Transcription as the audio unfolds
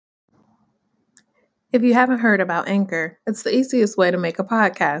If you haven't heard about Anchor, it's the easiest way to make a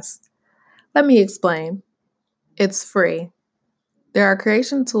podcast. Let me explain. It's free. There are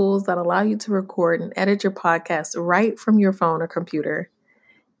creation tools that allow you to record and edit your podcast right from your phone or computer.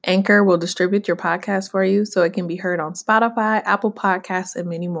 Anchor will distribute your podcast for you so it can be heard on Spotify, Apple Podcasts, and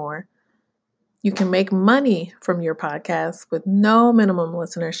many more. You can make money from your podcast with no minimum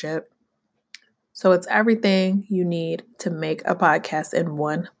listenership. So it's everything you need to make a podcast in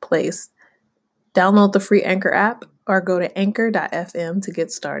one place. Download the free Anchor app or go to anchor.fm to get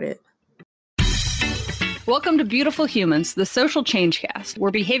started. Welcome to Beautiful Humans, the social change cast,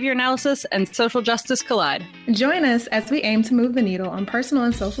 where behavior analysis and social justice collide. Join us as we aim to move the needle on personal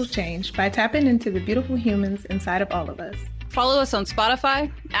and social change by tapping into the beautiful humans inside of all of us. Follow us on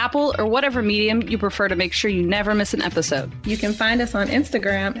Spotify, Apple, or whatever medium you prefer to make sure you never miss an episode. You can find us on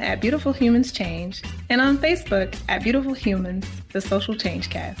Instagram at Beautiful Humans Change and on Facebook at Beautiful Humans, the Social Change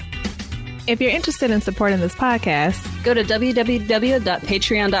Cast. If you're interested in supporting this podcast, go to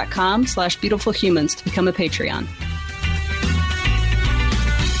www.patreon.com/beautifulhumans to become a Patreon.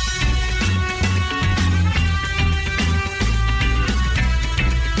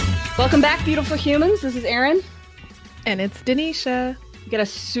 Welcome back, beautiful humans. This is Erin. And it's Denisha. We got a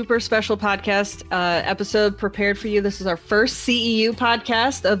super special podcast episode prepared for you. This is our first CEU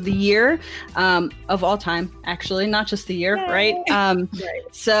podcast of the year, of all time, actually, not just the year, right? Right.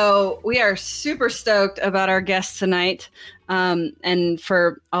 So we are super stoked about our guest tonight, and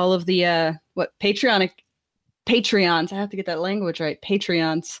for all of the Patreons. I have to get that language right.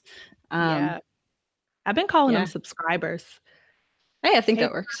 Patreons. Yeah, I've been calling them subscribers. Hey, I think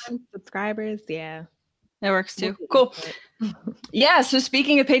that works. Subscribers, yeah. That works too. Cool. Yeah. So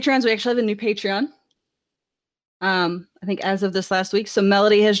speaking of Patreons, we actually have a new Patreon. I think as of this last week. So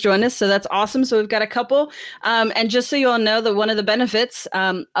Melody has joined us. So that's awesome. So we've got a couple. And just so you all know that one of the benefits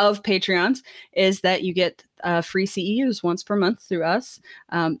of Patreons is that you get free CEUs once per month through us.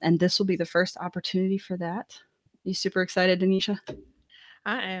 And this will be the first opportunity for that. Are you super excited, Denisha?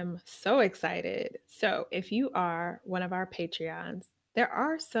 I am so excited. So if you are one of our Patreons, there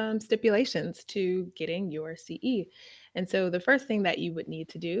are some stipulations to getting your CE. And so the first thing that you would need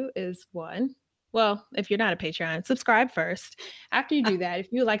to do is if you're not a Patreon, subscribe first. After you do that,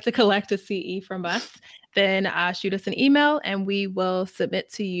 if you would like to collect a CE from us, then shoot us an email and we will submit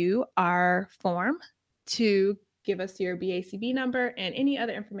to you our form to give us your BACB number and any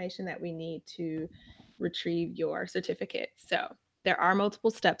other information that we need to retrieve your certificate. So there are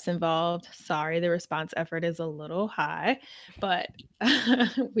multiple steps involved. Sorry, the response effort is a little high, but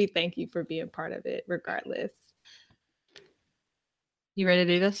we thank you for being part of it regardless. You ready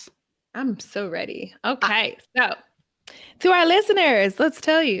to do this? I'm so ready. Okay, so to our listeners, let's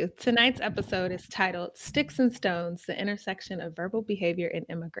tell you, tonight's episode is titled Sticks and Stones, the Intersection of Verbal Behavior and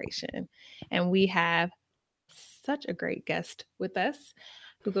Immigration. And we have such a great guest with us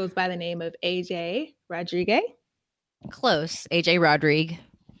who goes by the name of AJ Rodriguez. Close. AJ Rodrigue.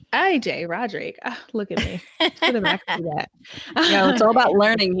 AJ Rodrigue. Oh, look at me. Should have asked you that. Yeah, it's all about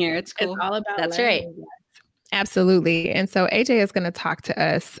learning here. It's cool. It's all about That's learning. right. Yes. Absolutely. And so AJ is going to talk to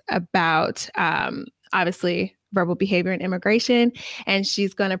us about obviously verbal behavior and immigration. And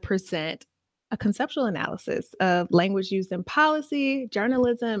she's going to present a conceptual analysis of language used in policy,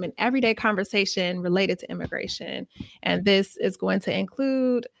 journalism, and everyday conversation related to immigration. And this is going to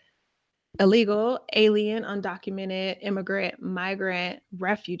include illegal, alien, undocumented, immigrant, migrant,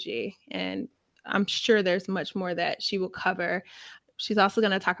 refugee. And I'm sure there's much more that she will cover. She's also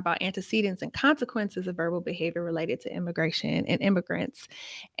going to talk about antecedents and consequences of verbal behavior related to immigration and immigrants.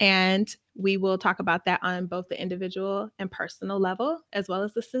 And we will talk about that on both the individual and personal level, as well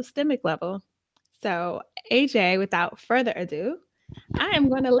as the systemic level. So AJ, without further ado, I am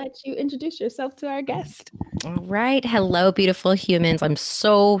going to let you introduce yourself to our guest. All right. Hello, beautiful humans. I'm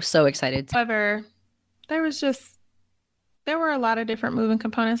so excited. However, there were a lot of different moving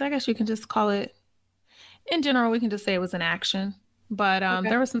components. I guess you can just call it, in general, we can just say it was an action. But okay.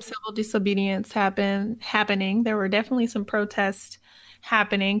 There was some civil disobedience happening. There were definitely some protests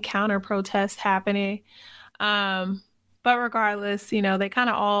happening, counter protests happening. But regardless, they kind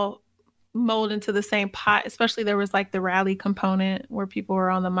of all mold into the same pot, especially there was like the rally component where people were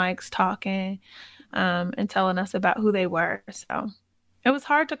on the mics talking and telling us about who they were. So it was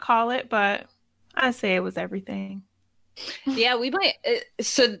hard to call it, but I say it was everything. Yeah, we might.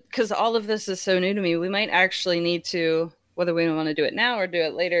 Because all of this is so new to me, we might actually need to, whether we want to do it now or do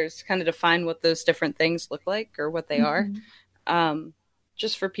it later, is kind of define what those different things look like or what they are,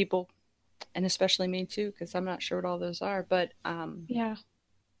 just for people, and especially me too, because I'm not sure what all those are. But yeah.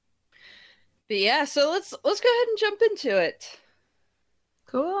 But yeah, so let's go ahead and jump into it.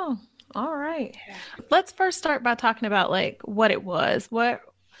 Cool. All right. Let's first start by talking about like what it was. What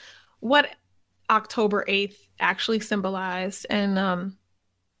October 8th actually symbolized, and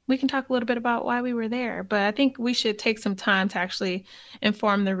we can talk a little bit about why we were there. But I think we should take some time to actually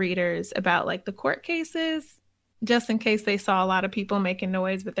inform the readers about like the court cases, just in case they saw a lot of people making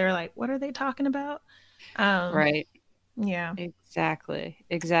noise, but they're like, what are they talking about? Right. Yeah. Exactly.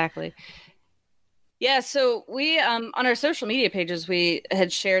 Yeah, so we on our social media pages we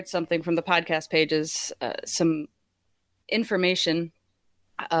had shared something from the podcast pages, some information,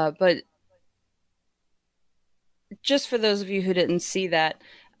 but just for those of you who didn't see that,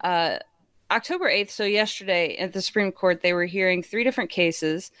 uh, October 8th, so yesterday at the Supreme Court, they were hearing three different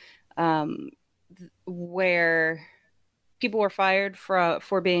cases um, where people were fired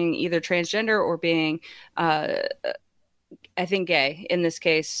for being either transgender or being, I think, gay in this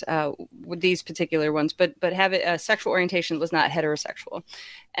case, with these particular ones, but have a sexual orientation was not heterosexual.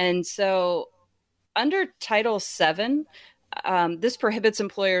 And so under Title VII, this prohibits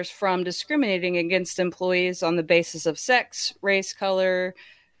employers from discriminating against employees on the basis of sex, race, color,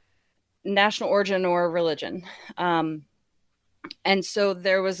 national origin, or religion. And so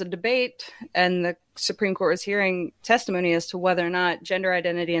there was a debate, and the Supreme Court was hearing testimony as to whether or not gender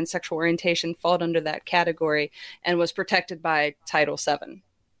identity and sexual orientation fall under that category and was protected by Title VII.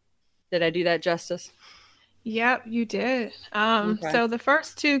 Did I do that justice? Yep, you did. Okay. So the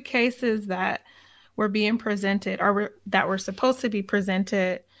first two cases that were being presented or that were supposed to be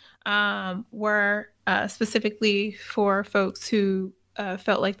presented were specifically for folks who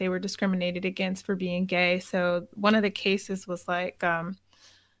felt like they were discriminated against for being gay. So one of the cases was like a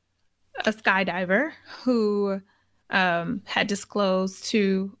skydiver who had disclosed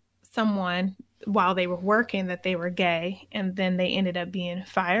to someone while they were working that they were gay, and then they ended up being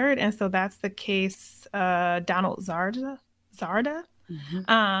fired. And so that's the case Donald Zarda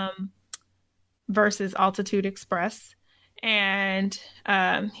versus Altitude Express. And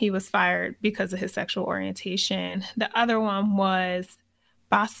he was fired because of his sexual orientation. The other one was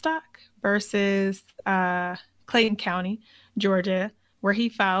Bostock versus Clayton County, Georgia, where he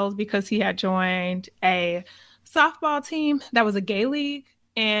filed because he had joined a softball team that was a gay league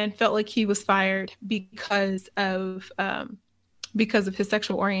and felt like he was fired because of his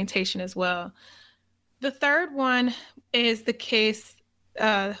sexual orientation as well. The third one is the case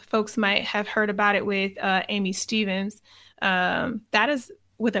folks might have heard about it with Amy Stevens. That is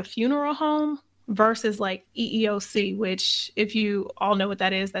with a funeral home versus like EEOC, which, if you all know what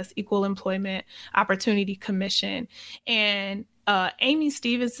that is, that's Equal Employment Opportunity Commission. And Amy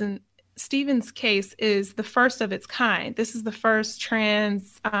Stevens' case is the first of its kind. This is the first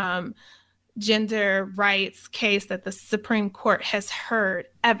trans gender rights case that the Supreme Court has heard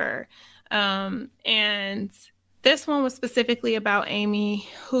ever. And this one was specifically about Amy,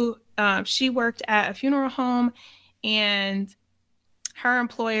 who she worked at a funeral home, and her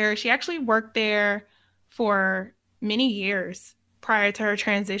employer, she actually worked there for many years prior to her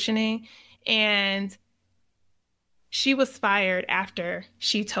transitioning. And she was fired after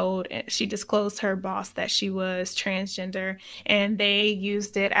she disclosed to her boss that she was transgender, and they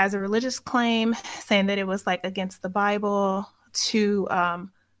used it as a religious claim, saying that it was like against the Bible to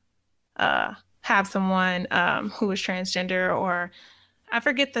have someone who was transgender, or I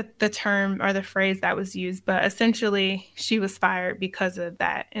forget the term or the phrase that was used, but essentially she was fired because of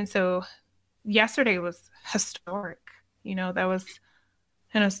that. And so yesterday was historic. That was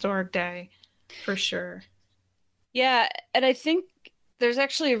an historic day for sure. Yeah, and I think there's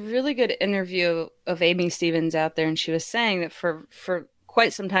actually a really good interview of Amy Stevens out there, and she was saying that for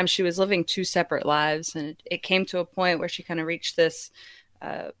quite some time she was living two separate lives, and it came to a point where she kind of reached this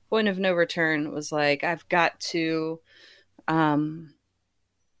point of no return. It was like, I've got to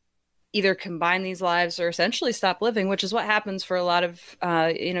either combine these lives or essentially stop living, which is what happens for a lot of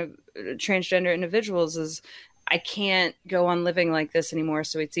transgender individuals. Is I can't go on living like this anymore,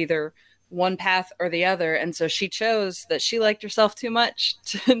 so it's either one path or the other. And so she chose that she liked herself too much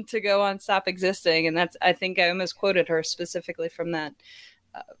to go on, stop existing. And that's, I think I almost quoted her specifically from that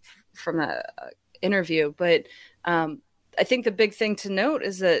interview. But I think the big thing to note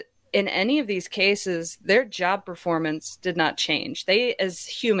is that in any of these cases, their job performance did not change. They, as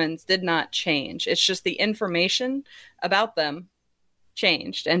humans, did not change. It's just the information about them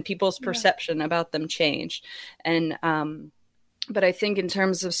changed, and people's perception about them changed. And but I think in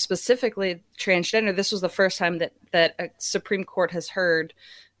terms of specifically transgender, this was the first time that a Supreme Court has heard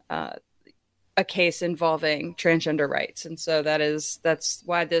a case involving transgender rights. And so that's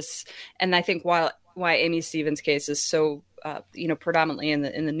why this, and I think why Amy Stevens' case is so predominantly in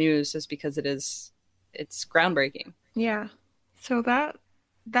the news, is because it's groundbreaking. Yeah. So that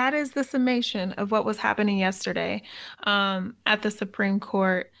that is the summation of what was happening yesterday at the Supreme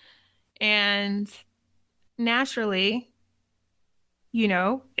Court. And naturally,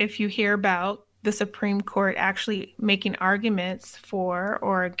 if you hear about the Supreme Court actually making arguments for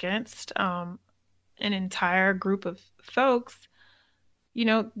or against an entire group of folks,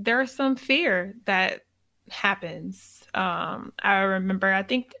 there's some fear that happens. I remember, I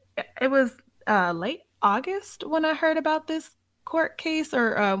think it was late August when I heard about this court case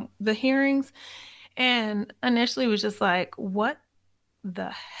or the hearings, and initially was just like, what the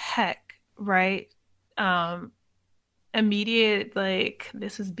heck, right? Um, Immediate, like,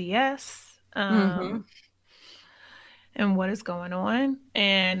 this is BS. Mm-hmm. And what is going on?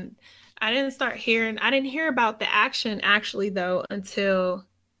 And I didn't hear about the action actually, though, until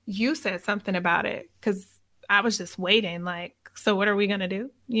you said something about it, because I was just waiting, like, so what are we going to do?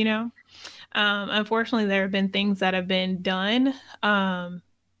 Unfortunately, there have been things that have been done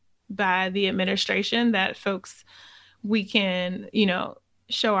by the administration that folks we can,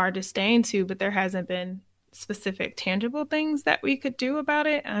 show our disdain to, but there hasn't been specific tangible things that we could do about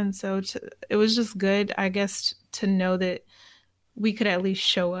it. And so it was just good, I guess, to know that we could at least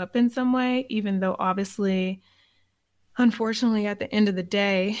show up in some way, even though obviously, unfortunately, at the end of the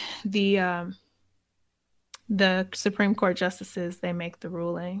day, the Supreme Court justices, they make the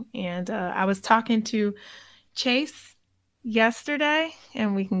ruling. And I was talking to Chase yesterday,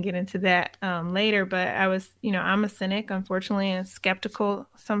 and we can get into that later. But I'm a cynic, unfortunately, and skeptical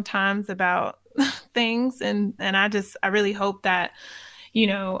sometimes about things, and I really hope that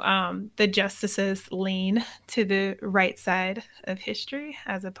the justices lean to the right side of history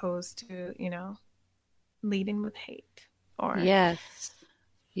as opposed to leading with hate. Or Yes. so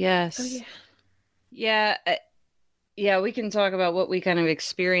Yes. yeah. Yeah. Yeah, we can talk about what we kind of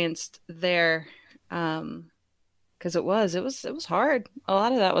experienced there. Because it was hard. A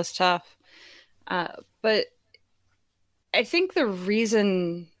lot of that was tough. But I think the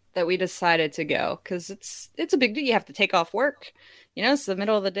reason that we decided to go, because it's a big deal. You have to take off work. It's the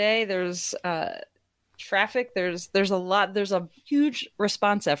middle of the day. There's traffic. There's a huge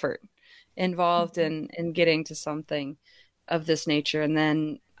response effort involved in getting to something of this nature. And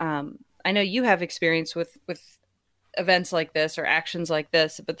then I know you have experience with events like this or actions like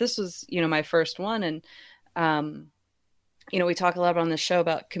this, but this was my first one. And we talk a lot on the show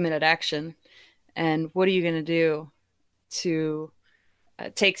about committed action and what are you going to do to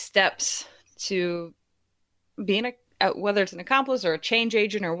take steps to being whether it's an accomplice or a change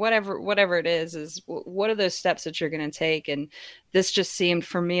agent or whatever it is what are those steps that you're going to take. And this just seemed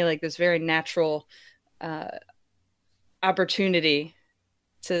for me like this very natural opportunity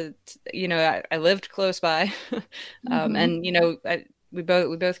to I lived close by and we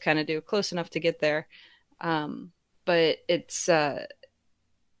both kind of do close enough to get there. But it's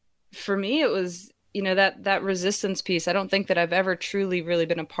for me it was that resistance piece. I don't think that I've ever truly really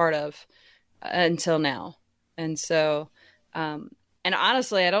been a part of until now. And so and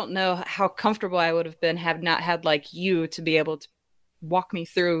honestly I don't know how comfortable I would have been have not had like you to be able to walk me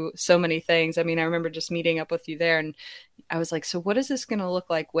through so many things. I mean, I remember just meeting up with you there and I was like, so what is this going to look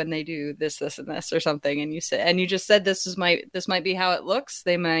like when they do this and this or something? And you just said this might be how it looks.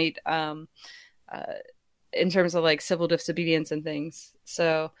 They might in terms of like civil disobedience and things.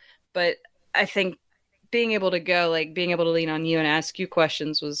 So, but I think being able to go, like being able to lean on you and ask you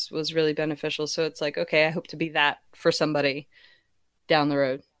questions was really beneficial. So it's like, okay, I hope to be that for somebody down the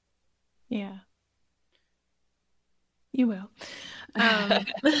road. Yeah, you will. Um,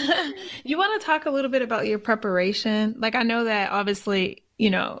 you want to talk a little bit about your preparation? Like, I know that obviously,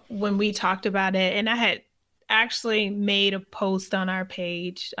 when we talked about it, and I had actually made a post on our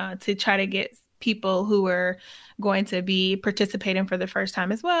page to try to get people who were going to be participating for the first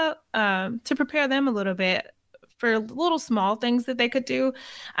time as well, to prepare them a little bit for little small things that they could do.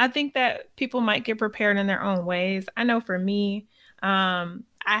 I think that people might get prepared in their own ways. I know for me,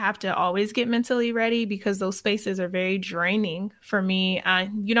 I have to always get mentally ready because those spaces are very draining for me.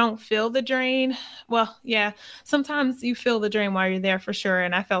 You don't feel the drain. Well, yeah, sometimes you feel the drain while you're there for sure.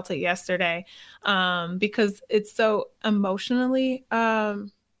 And I felt it yesterday because it's so emotionally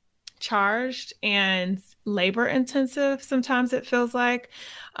charged and labor intensive. Sometimes it feels like.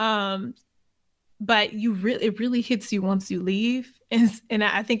 But it really hits you once you leave. And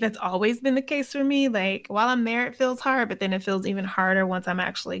I think that's always been the case for me. Like while I'm there, it feels hard, but then it feels even harder once I'm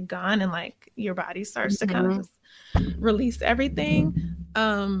actually gone and like your body starts to kind of just release everything.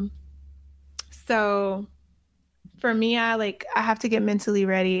 So for me, I have to get mentally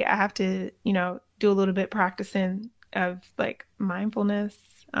ready. I have to, do a little bit practicing of like mindfulness,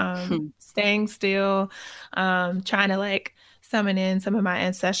 staying still, trying to like summon in some of my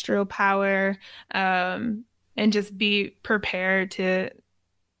ancestral power, and just be prepared to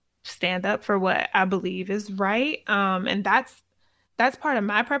stand up for what I believe is right. And that's part of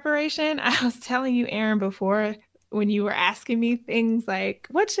my preparation. I was telling you, Aaron, before when you were asking me things like,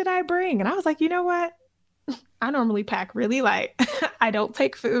 what should I bring? And I was like, you know what? I normally pack really light. I don't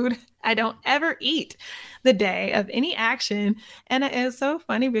take food. I don't ever eat the day of any action. And it's so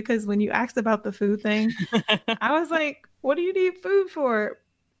funny because when you asked about the food thing, I was like, what do you need food for?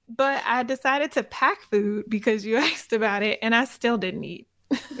 But I decided to pack food because you asked about it and I still didn't eat.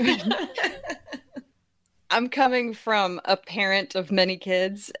 I'm coming from a parent of many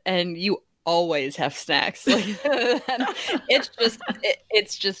kids, and you always have snacks. Like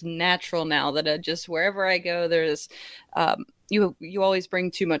it's just natural now that I just wherever I go, there's you always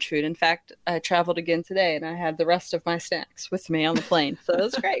bring too much food. In fact, I traveled again today, and I had the rest of my snacks with me on the plane, so it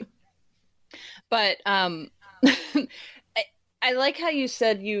was great. But I like how you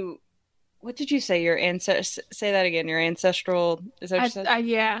said you. What did you say? Your ancestors. Say that again. Your ancestral. Is that what you said?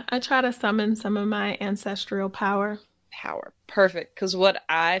 Yeah, I try to summon some of my ancestral power. Power. Perfect. Because what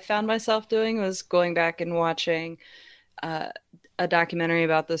I found myself doing was going back and watching uh, a documentary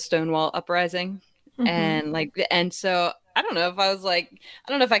about the Stonewall Uprising, Mm-hmm. and so I don't know if I was like, I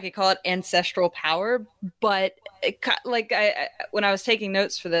don't know if I could call it ancestral power, but when I was taking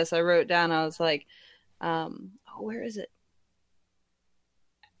notes for this, I wrote down, I was like, oh, where is it?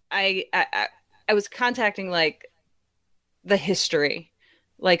 I was contacting like the history,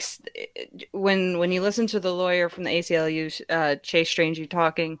 like when you listen to the lawyer from the ACLU, Chase Strange,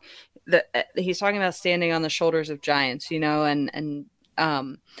 talking, he's talking about standing on the shoulders of giants, um,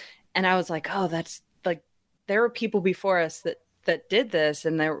 and I was like, oh, that's like there were people before us that did this,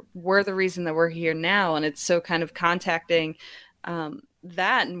 and we're the reason that we're here now, and it's so kind of contacting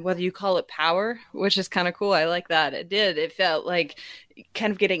that, and whether you call it power, which is kind of cool. I like that. It felt like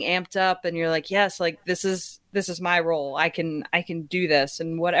kind of getting amped up, and you're like, yes, like this is my role. I can do this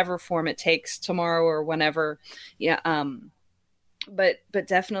in whatever form it takes tomorrow or whenever. Yeah. But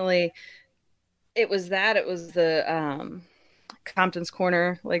definitely it was the Compton's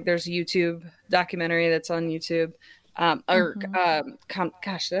Corner. Like there's a YouTube documentary that's on YouTube. Mm-hmm.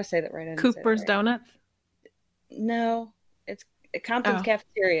 Gosh, did I say that right? I didn't say that Cooper's right. Donuts. No, it's Compton's Oh,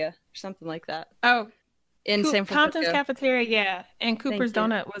 Cafeteria or something like that oh, in San Compton's Francisco. Cafeteria, yeah, and Thank Cooper's you.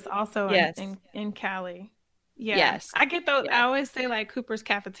 Donut was also Yes. in Cali. Yeah, Yes. I get those. I Yeah. always say like Cooper's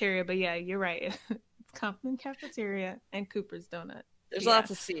Cafeteria, but yeah, you're right. It's Compton Cafeteria and Cooper's Donut. There's Yeah,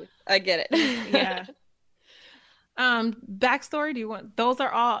 lots of C. I get it. yeah. Backstory, do you want those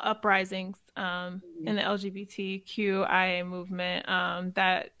are all uprisings in the LGBTQIA movement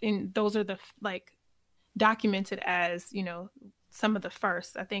that in those are the like documented as, some of the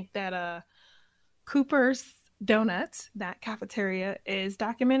first. I think that Cooper's Donuts, that cafeteria is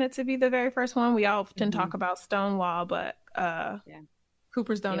documented to be the very first one. We often Mhm. talk about Stonewall, but Yeah.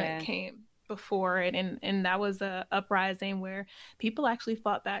 Cooper's Donut Yeah. came before it, and that was a uprising where people actually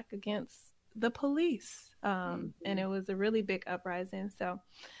fought back against the police, and Mhm. it was a really big uprising. So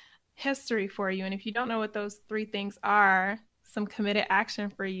history for you, and if you don't know what those three things are, some committed action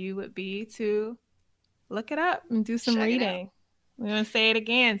for you would be to look it up and do some Check it out. reading. We're going to say it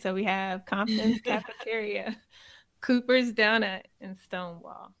again. So we have Compton's Cafeteria, Cooper's Donut, and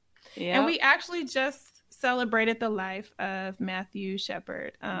Stonewall. And Yep. we actually just celebrated the life of Matthew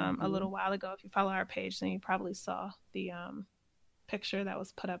Shepard a Mhm. little while ago. If you follow our page, then you probably saw the picture that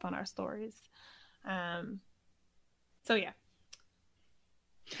was put up on our stories. Um, so, yeah,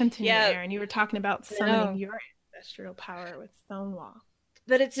 continue, Yeah. Aaron. You were talking about summoning No. your ancestral power with Stonewall.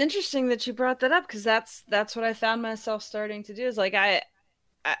 But it's interesting that you brought that up because that's what I found myself starting to do is like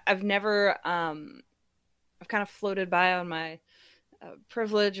I've never I've kind of floated by on my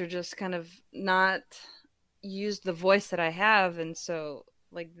privilege or just kind of not used the voice that I have, and so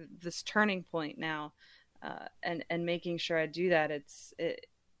like this turning point now, and making sure I do that.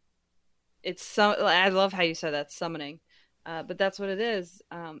 It's so I love how you said that summoning, but that's what it is.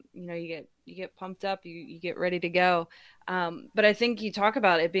 You get pumped up, you get ready to go. But I think you talk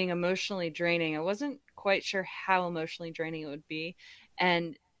about it being emotionally draining. I wasn't quite sure how emotionally draining it would be,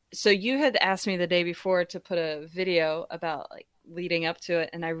 and so you had asked me the day before to put a video about like leading up to it,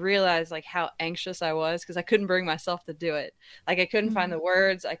 and I realized like how anxious I was because I couldn't bring myself to do it. Like I couldn't find Mm-hmm. the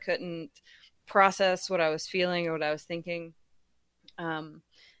words, I couldn't process what I was feeling or what I was thinking. Um,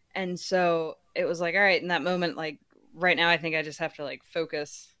 and so it was like, all right, in that moment, like right now, I think I just have to like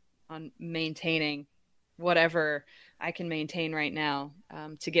focus on maintaining whatever I can maintain right now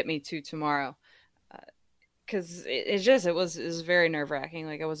to get me to tomorrow. Because it was very nerve wracking.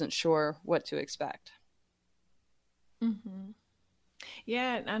 Like I wasn't sure what to expect. Mm-hmm.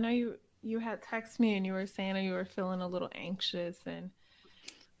 Yeah, I know you had texted me and you were saying that you were feeling a little anxious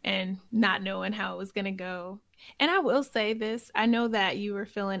and not knowing how it was going to go. And I will say this, I know that you were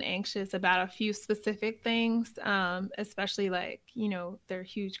feeling anxious about a few specific things, especially like, there are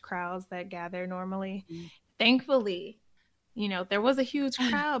huge crowds that gather normally. Thankfully, there was a huge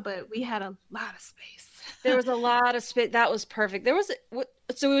crowd, but we had a lot of space. There was a lot of space. That was perfect. There was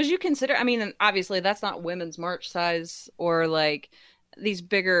so as you consider, I mean, obviously that's not women's march size or like these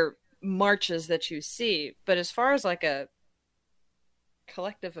bigger marches that you see, but as far as like a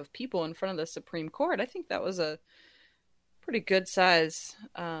collective of people in front of the Supreme Court, I think that was a pretty good size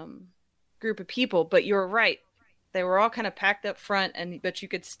group of people. But you're right. They were all kind of packed up front but you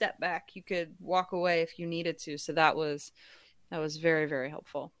could step back, you could walk away if you needed to. So that was very, very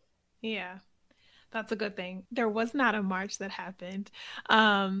helpful. Yeah. That's a good thing. There was not a march that happened,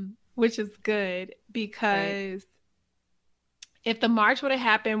 which is good Right. because if the march would have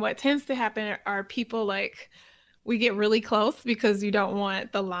happened, what tends to happen are people like we get really close because you don't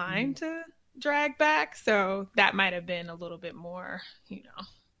want the line to drag back. So that might have been a little bit more, Got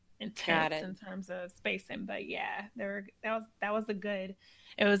intense it. in terms of spacing. But yeah, that was a good.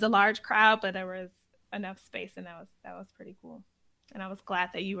 It was a large crowd, but there was enough space, and that was pretty cool. And I was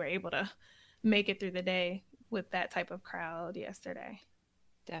glad that you were able to make it through the day with that type of crowd yesterday.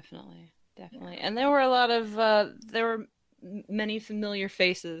 Definitely, definitely. Yeah. And there were a lot of there were many familiar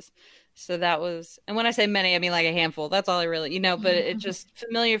faces. So that was, and when I say many, I mean like a handful. That's all I really, but it just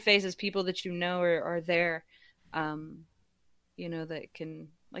familiar faces, people that are there. Um, that can,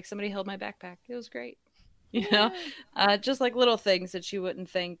 like, somebody held my backpack. It was great. You know, Yeah. just like little things that you wouldn't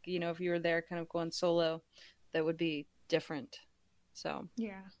think, if you were there kind of going solo, that would be different. So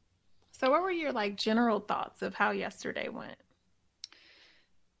Yeah. So what were your like general thoughts of how yesterday went?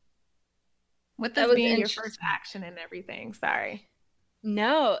 With that this was being your first interesting. action and everything. Sorry.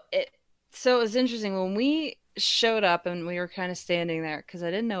 No, so it was interesting when we showed up and we were kind of standing there because I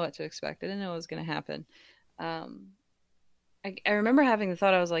didn't know what to expect. I didn't know what was going to happen. Um, I remember having the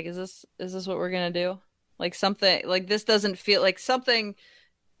thought, I was like, is this what we're gonna do? Like, something like this doesn't feel like something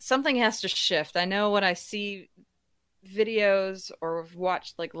has to shift. I know when I see videos or have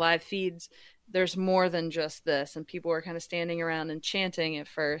watched like live feeds, there's more than just this, and people were kind of standing around and chanting at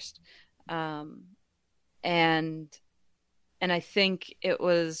first. Um, and and I think it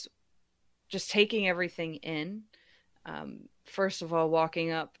was just taking everything in. First of all, walking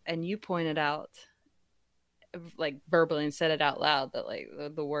up, and you pointed out, like, verbally and said it out loud, that like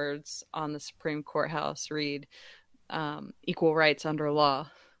the words on the Supreme Courthouse read, equal rights under law.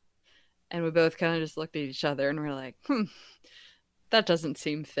 And we both kind of just looked at each other and we're like, that doesn't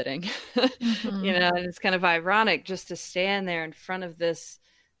seem fitting. Mm-hmm. And it's kind of ironic just to stand there in front of this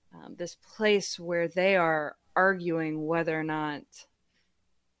place where they are arguing whether or not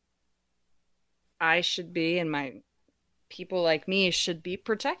I should be, and my people like me should be,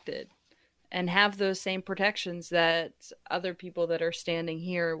 protected and have those same protections that other people that are standing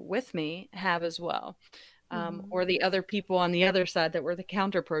here with me have as well. Mm-hmm. Or the other people on the other side that were the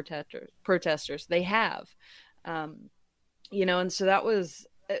counter protesters, they have. Um, and so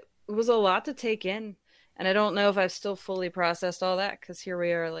it was a lot to take in. And I don't know if I've still fully processed all that, because here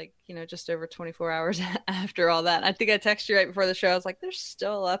we are, like, just over 24 hours after all that. I think I texted you right before the show. I was like, there's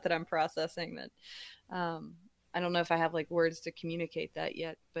still a lot that I'm processing that um, I don't know if I have like words to communicate that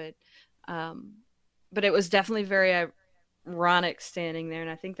yet, um, but it was definitely very ironic standing there, and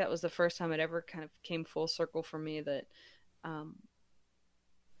I think that was the first time it ever kind of came full circle for me um,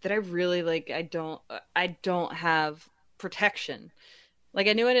 that I really, like, I don't have protection. Like,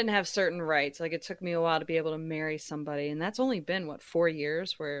 I knew I didn't have certain rights. Like, it took me a while to be able to marry somebody, and that's only been, what, 4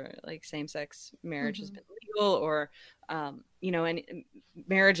 years where like same-sex marriage has Mm-hmm. been legal, or any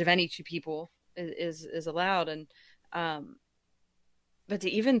marriage of any two people is allowed. And um, but to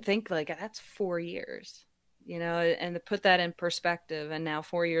even think, like, that's 4 years, and to put that in perspective, and now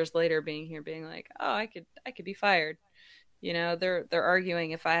 4 years later being here, being like, oh, I could be fired. They're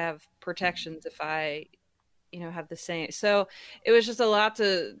arguing if I have protections, if I have the same. So it was just a lot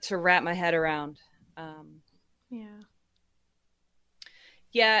to wrap my head around. um Yeah.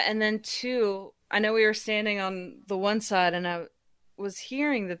 yeah, and then two, I know we were standing on the one side, and I was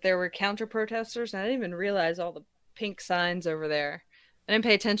hearing that there were counter protesters, and I didn't even realize all the pink signs over there. I didn't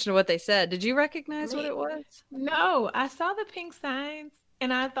pay attention to what they said. Did you recognize what Me. it was? No, I saw the pink signs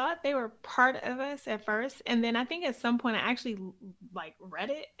and I thought they were part of us at first. And then I think at some point I actually like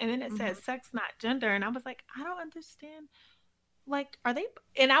read it and then it said Mhm. sex, not gender. And I was like, I don't understand. Like, are they?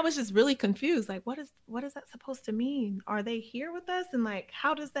 And I was just really confused. Like, what is that supposed to mean? Are they here with us? And like,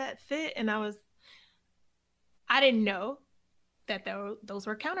 how does that fit? And I didn't know. those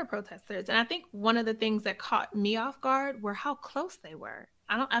were counter protesters. And I think one of the things that caught me off guard were how close they were.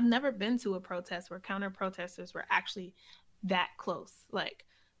 I've never been to a protest where counter protesters were actually that close. Like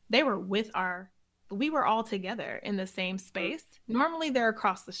they were we were all together in the same space. Normally they're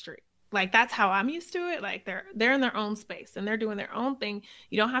across the street. Like that's how I'm used to it. Like they're in their own space and they're doing their own thing.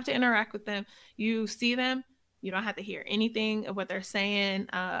 You don't have to interact with them. You see them, you don't have to hear anything of what they're saying.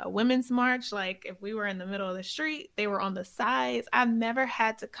 Women's March, like if we were in the middle of the street, they were on the sides. I've never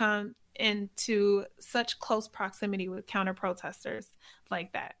had to come into such close proximity with counter protesters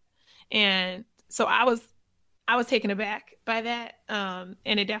like that. And so I was taken aback by that. And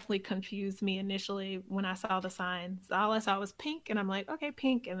it definitely confused me initially when I saw the signs. All I saw was pink, and I'm like, okay,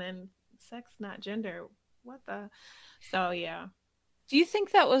 pink, and then sex, not gender. What the? So yeah, Do you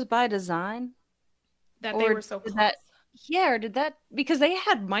think that was by design? that they Or were so did close. that, yeah, or did that, because they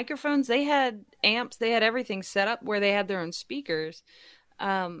had microphones, they had amps, they had everything set up where they had their own speakers.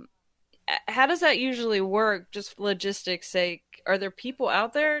 Um, how does that usually work? Just logistics sake, are there people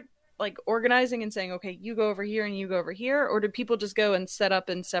out there like organizing and saying, okay, you go over here and you go over here, or do people just go and set up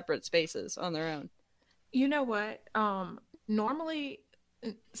in separate spaces on their own? You know what? Normally,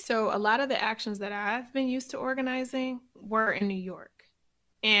 so a lot of the actions that I've been used to organizing were in New York.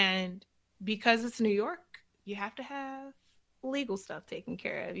 And because it's New York, you have to have legal stuff taken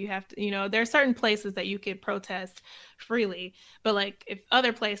care of. You have to, there are certain places that you could protest freely, but like if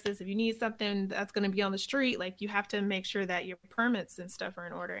other places, if you need something that's going to be on the street, like you have to make sure that your permits and stuff are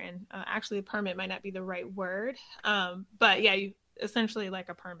in order. And actually, a permit might not be the right word, but yeah, you essentially like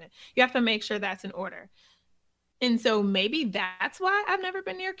a permit. You have to make sure that's in order. And so maybe that's why I've never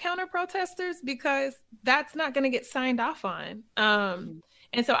been near counter protesters because that's not going to get signed off on.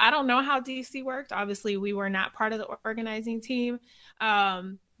 And so I don't know how DC worked. Obviously, we were not part of the organizing team.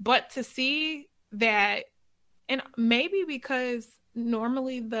 But to see that, and maybe because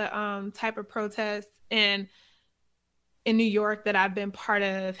normally the type of protests in New York that I've been part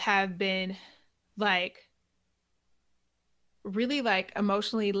of have been like really like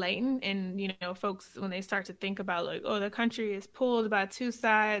emotionally latent, and folks when they start to think about like, oh, the country is pulled by two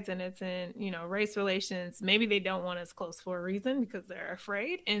sides and it's in race relations, maybe they don't want us close for a reason because they're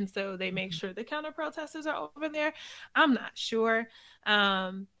afraid, and so they make sure the counter protesters are over there. I'm not sure,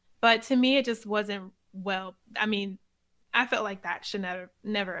 but to me it just wasn't, well, I mean, I felt like that should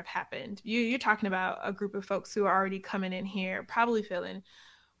never have happened. You're talking about a group of folks who are already coming in here probably feeling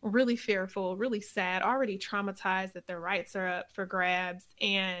really fearful, really sad, already traumatized that their rights are up for grabs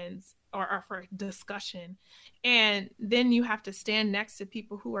and or for discussion. And then you have to stand next to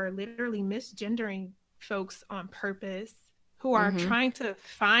people who are literally misgendering folks on purpose, who are Mm-hmm. trying to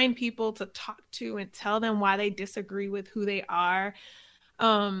find people to talk to and tell them why they disagree with who they are.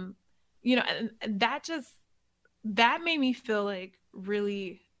 Um, and that made me feel like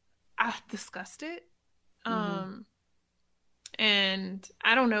really disgusted. Mm-hmm. Um, and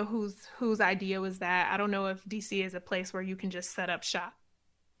I don't know whose idea was that. I don't know if DC is a place where you can just set up shop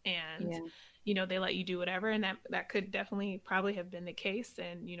and Yeah. they let you do whatever, and that could definitely probably have been the case.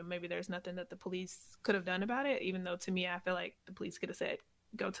 And maybe there's nothing that the police could have done about it, even though to me I feel like the police could have said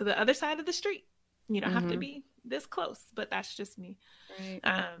go to the other side of the street. You don't have to Mm-hmm. be this close, but that's just me. Right.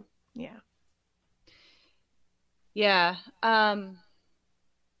 Yeah. Yeah.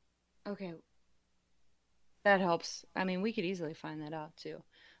 Okay. That helps. I mean, we could easily find that out too.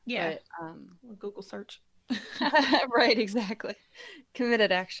 Yeah. But Google search. right, exactly.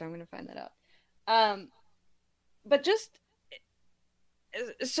 Committed action. I'm going to find that out. But just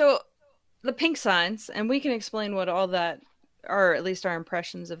so the pink signs, and we can explain what all that, or at least our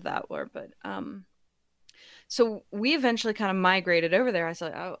impressions of that were. But so we eventually kind of migrated over there. I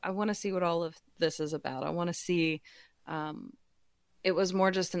said, I want to see what all of this is about. I want to see. Um, it was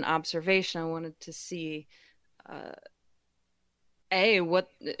more just an observation. I wanted to see, uh, what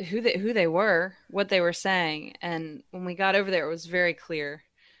who they were, what they were saying, and when we got over there, it was very clear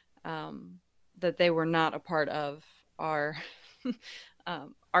um, that they were not a part of our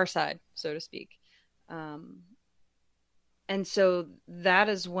our side, so to speak. Um, and so that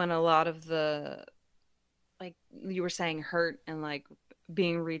is when a lot of the, like you were saying, hurt and like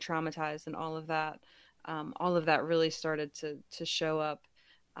being re-traumatized and all of that really started to show up.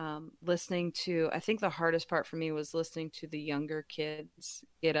 Listening to, I think the hardest part for me was listening to the younger kids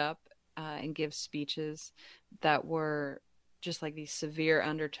get up and give speeches that were just like these severe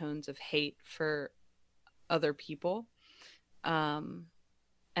undertones of hate for other people. Um,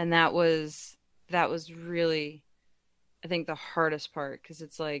 and that was really, I think, the hardest part, because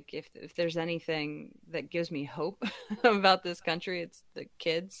it's like if there's anything that gives me hope about this country, it's the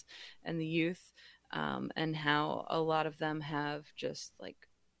kids and the youth. and how a lot of them have just like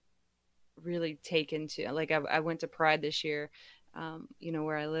really taken to, like, I went to Pride this year,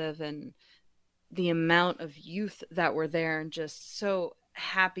 where I live, and the amount of youth that were there and just so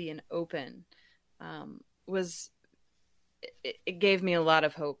happy and open, was it gave me a lot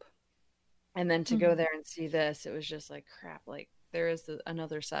of hope. And then to go there and see this, it was just like, crap, like there is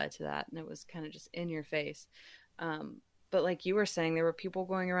another side to that, and it was kind of just in your face. But like you were saying, there were people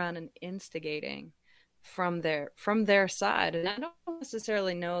going around and instigating from their side, and I don't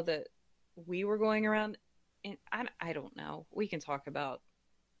necessarily know that we were going around. And I don't know. We can talk about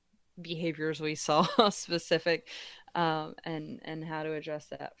behaviors we saw specific, and how to address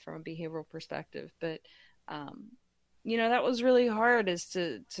that from a behavioral perspective. But that was really hard, is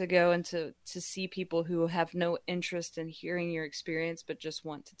to go and to see people who have no interest in hearing your experience, but just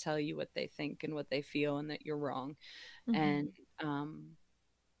want to tell you what they think and what they feel, and that you're wrong. And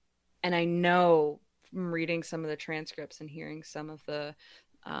and I know from reading some of the transcripts and hearing some of the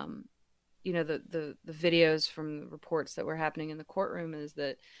the videos from the reports that were happening in the courtroom, is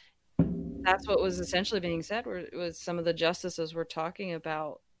that that's what was essentially being said, where it was some of the justices were talking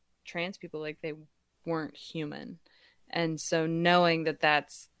about trans people like they weren't human. And so knowing that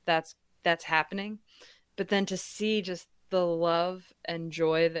that's happening, but then to see just the love and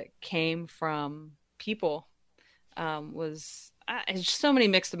joy that came from people, was it's just so many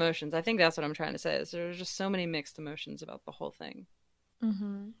mixed emotions. I think that's what I'm trying to say, is there was just so many mixed emotions about the whole thing.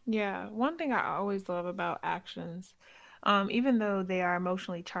 Yeah, one thing I always love about actions, even though they are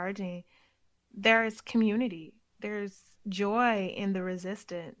emotionally charging, there is community. There's joy in the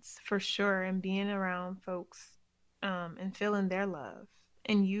resistance for sure, and being around folks, and feeling their love,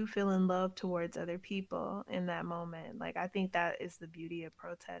 and you feeling love towards other people in that moment. Like, I think that is the beauty of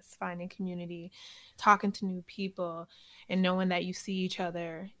protests, finding community, talking to new people, and knowing that you see each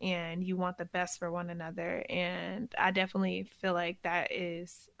other and you want the best for one another. And I definitely feel like that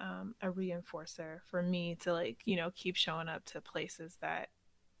is, a reinforcer for me to, like, keep showing up to places that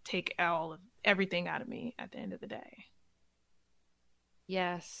take all of everything out of me at the end of the day.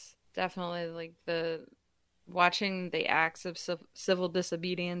 Yes, definitely. Like the watching the acts of civil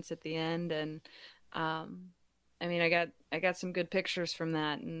disobedience at the end, and um I mean, I got some good pictures from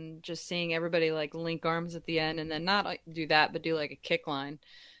that, and just seeing everybody like link arms at the end, and then not like do that, but do like a kick line,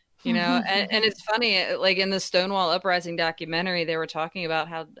 and it's funny, like in the Stonewall Uprising documentary, they were talking about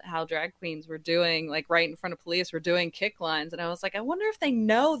how drag queens were doing, like right in front of police, were doing kick lines, and I was like, I wonder if they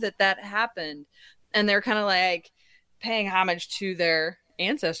know that happened, and they're kind of like paying homage to their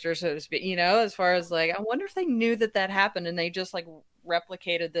ancestors, so to speak, as far as like, I wonder if they knew that happened, and they just like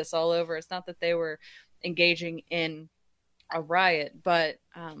replicated this all over. It's not that they were engaging in a riot, but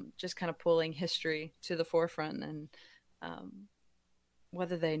just kind of pulling history to the forefront, and um,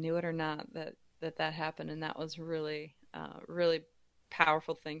 whether they knew it or not, that happened, and that was really really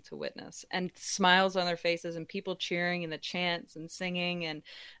powerful thing to witness, and smiles on their faces, and people cheering, and the chants and singing, and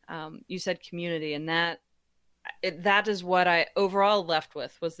you said community, and that is what I overall left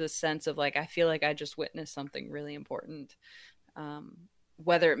with, was this sense of like, I feel like I just witnessed something really important, um,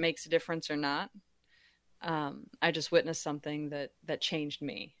 whether it makes a difference or not. I just witnessed something that changed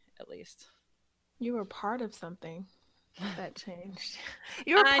me, at least. You were part of something that changed.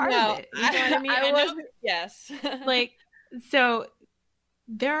 You were I part of know. it. You know what I mean? I And was, it's yes. like, so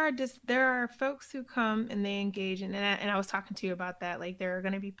there are folks who come and they engage and I was talking to you about that. Like, there are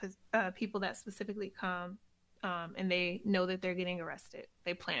going to be people that specifically come, and they know that they're getting arrested.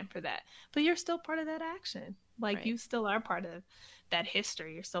 They plan for that, but you're still part of that action. Like, Right. you still are part of that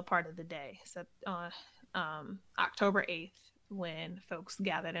history. You're still part of the day. So on October 8th, when folks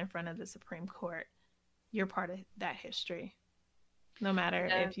gathered in front of the Supreme Court, you're part of that history, no matter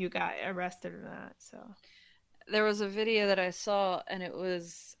Yeah. if you got arrested or not. So There was a video that I saw, and it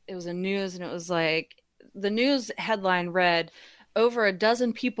was a news, and it was like, the news headline read, over a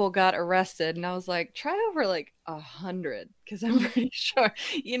dozen people got arrested, and I was like, try over like 100, because I'm pretty sure,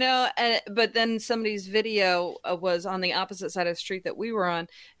 but then somebody's video was on the opposite side of the street that we were on,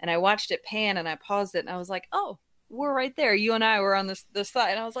 and I watched it pan, and I paused it, and I was like, oh, we're right there, you and I were on this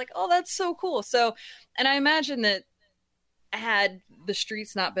side, and I was like, oh, that's so cool. So, and I imagine that had the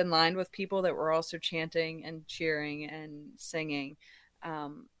streets not been lined with people that were also chanting and cheering and singing,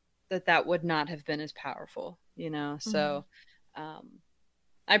 that would not have been as powerful, So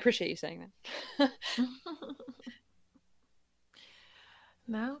I appreciate you saying that.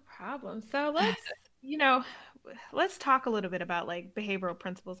 no problem. So let's talk a little bit about like behavioral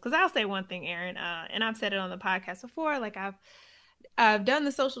principles, because I'll say one thing, Erin, and I've said it on the podcast before. Like, I've done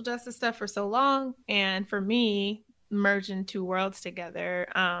the social justice stuff for so long, and for me, merging two worlds together,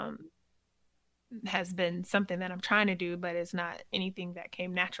 has been something that I'm trying to do, but it's not anything that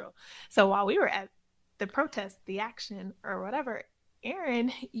came natural. So while we were at the protest, the action, or whatever,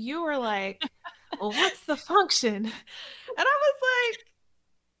 Erin, you were like, well, what's the function? And I was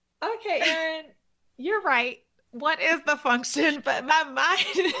like, okay, Erin, you're right. What is the function? But my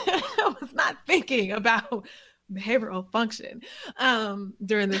mind was not thinking about behavioral function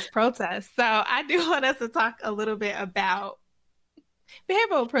during this protest. So I do want us to talk a little bit about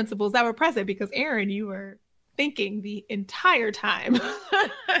behavioral principles that were present because Erin, you were thinking the entire time.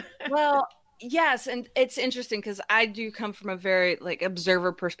 Well, yes, and it's interesting because I do come from a very like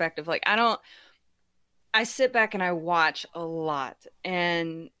observer perspective. Like I sit back and I watch a lot,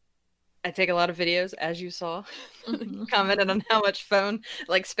 and I take a lot of videos, as you saw. Mhm. Commented on how much phone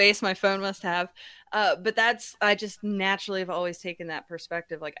like space my phone must have. But I just naturally have always taken that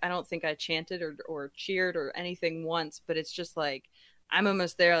perspective. Like I don't think I chanted or cheered or anything once, but it's just like I'm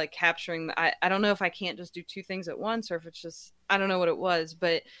almost there, like capturing. I don't know if I can't just do two things at once, or if it's just I don't know what it was,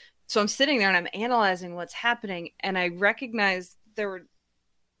 but so I'm sitting there and I'm analyzing what's happening, and I recognized there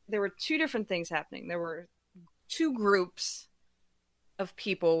were two different things happening. There were two groups of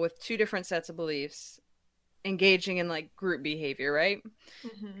people with two different sets of beliefs engaging in like group behavior, right?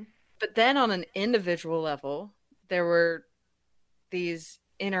 Mhm. But then on an individual level, there were these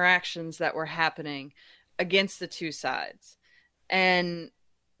interactions that were happening against the two sides. And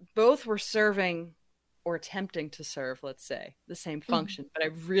both were serving or attempting to serve, let's say, the same function, but I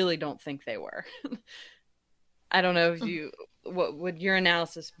really don't think they were. I don't know if what would your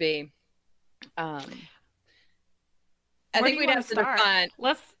analysis be? I Where do think you want to start?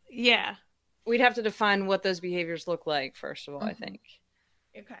 We'd we'd have to define what those behaviors look like, first of all, I think.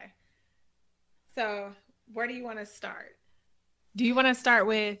 Okay. So, where do you want to start? Do you want to start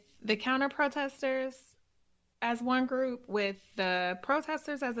with the counter protesters as one group, with the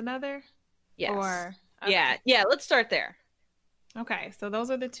protesters as another? Yes. Or, Yeah. okay. Yeah. Let's start there. Okay. So, those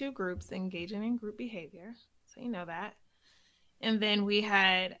are the two groups engaging in group behavior. So, you know that. And then we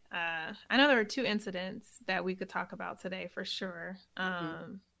had, I know there were two incidents that we could talk about today for sure.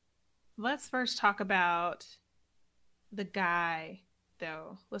 Let's first talk about the guy,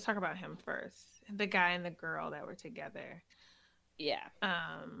 though. Let's talk about him first. The guy and the girl that were together. Yeah.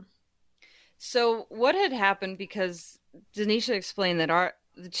 Um, So what had happened, because Denisha explained that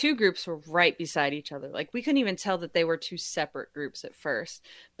the two groups were right beside each other. Like we couldn't even tell that they were two separate groups at first.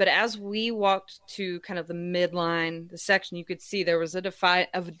 But as we walked to kind of the midline, the section, you could see there was a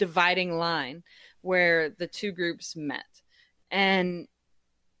dividing line where the two groups met. And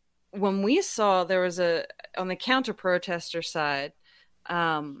when we saw there was on the counter protester side,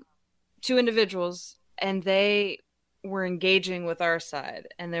 two individuals, and they were engaging with our side,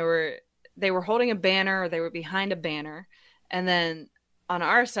 and they were holding a banner, or they were behind a banner, and then on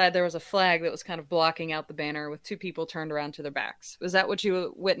our side there was a flag that was kind of blocking out the banner with two people turned around to their backs. Was that what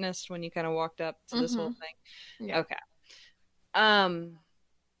you witnessed when you kind of walked up to this whole thing? yeah. Okay.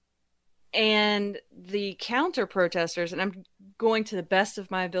 And the counter protesters, and I'm going to the best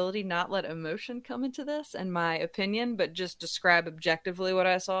of my ability not let emotion come into this and my opinion, but just describe objectively what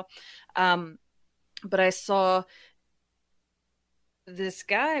I saw. But I saw this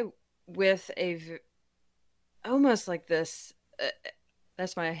guy with almost like this.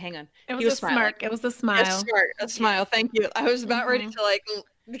 That's my hang on. It was He was a smiling. smirk. It was a smile. A smile. Thank you. I was about ready to like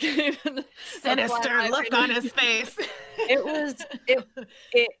Sinister look on his face. It was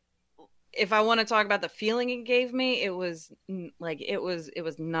it. If I want to talk about the feeling it gave me, it was like it was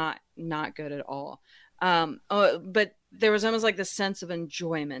not good at all. But there was almost like the sense of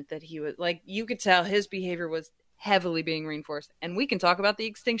enjoyment that he was like. You could tell his behavior was heavily being reinforced, and we can talk about the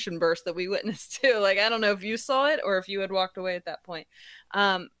extinction burst that we witnessed too. Like I don't know if you saw it or if you had walked away at that point.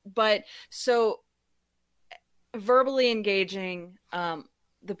 But so verbally engaging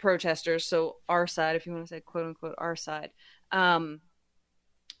the protesters, so our side, if you want to say quote unquote our side.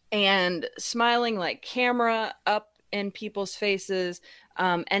 And smiling like camera up in people's faces.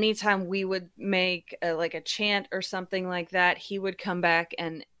 Anytime we would make like a chant or something like that, he would come back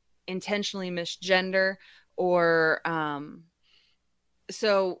and intentionally misgender or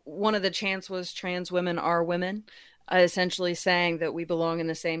so one of the chants was trans women are women, essentially saying that we belong in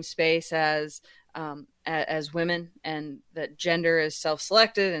the same space as women, and that gender is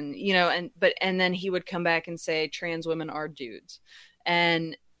self-selected, and and then he would come back and say trans women are dudes,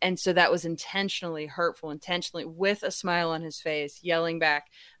 and so that was intentionally hurtful, intentionally with a smile on his face, yelling back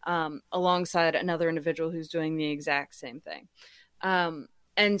alongside another individual who's doing the exact same thing.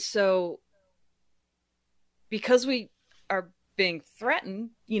 And so because we are being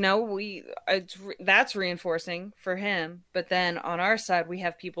threatened, that's reinforcing for him. But then on our side, we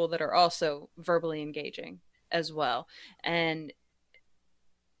have people that are also verbally engaging as well. And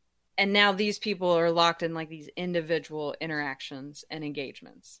now these people are locked in like these individual interactions and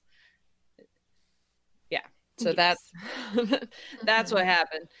engagements. Yeah. So Yes. that's what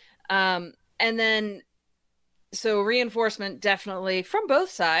happened. And then so reinforcement definitely from both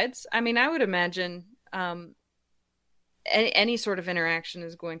sides. I mean, I would imagine any sort of interaction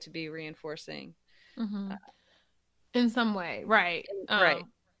is going to be reinforcing. In some way, right. Right.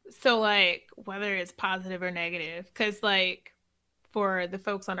 So like whether it's positive or negative, because like for the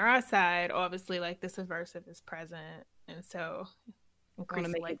folks on our side, obviously like this aversive is present, and so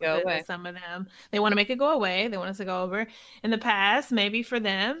increase the likelihood that some of them they want to make it go away. They want us to go over. In the past, maybe for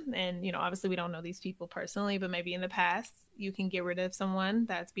them, and obviously we don't know these people personally, but maybe in the past you can get rid of someone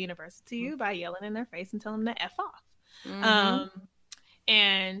that's being aversive to you by yelling in their face and telling them to F off.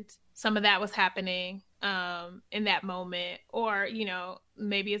 And some of that was happening in that moment, or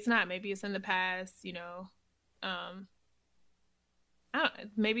maybe it's not, maybe it's in the past,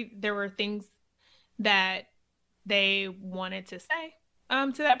 maybe there were things that they wanted to say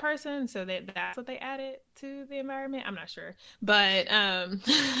to that person, so that's what they added to the environment. I'm not sure, but well,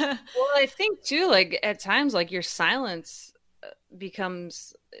 I think too, like at times, like your silence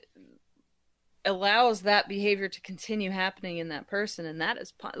allows that behavior to continue happening in that person, and that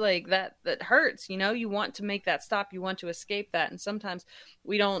is like that hurts. You want to make that stop, you want to escape that, and sometimes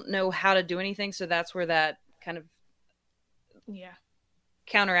we don't know how to do anything, so that's where that kind of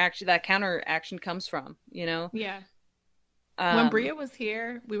counteraction comes from. When Bria was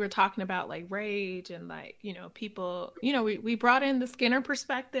here, we were talking about like rage and like, people, we brought in the Skinner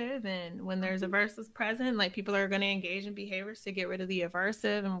perspective, and when there's aversive present, like people are going to engage in behaviors to get rid of the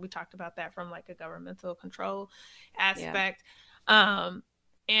aversive. And we talked about that from like a governmental control aspect. And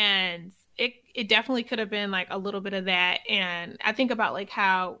it definitely could have been like a little bit of that. And I think about like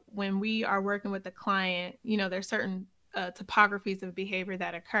how when we are working with the client, there's certain topographies of behavior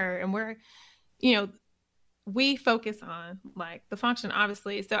that occur, and we're, we focus on like the function,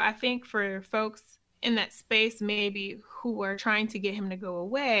 obviously. So I think for folks in that space, maybe who are trying to get him to go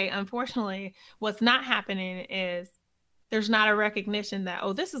away, unfortunately, what's not happening is there's not a recognition that,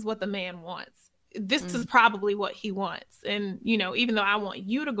 oh, this is what the man wants. This is probably what he wants. And, even though I want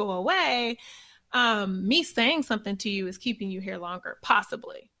you to go away, me saying something to you is keeping you here longer,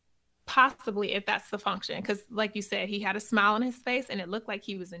 possibly, if that's the function. Because like you said, he had a smile on his face and it looked like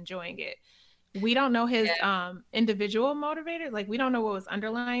he was enjoying it. We don't know his individual motivator. Like we don't know what was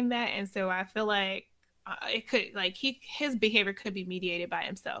underlying that. And so I feel like it could, like his behavior could be mediated by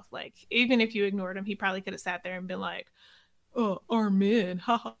himself. Like even if you ignored him, he probably could have sat there and been like, oh, our men,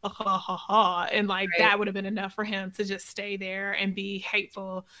 ha ha ha ha ha. And like that would have been enough for him to just stay there and be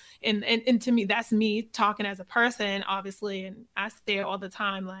hateful. And to me, that's me talking as a person, obviously. And I say it all the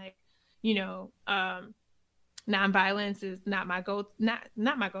time, like, nonviolence is not my go-to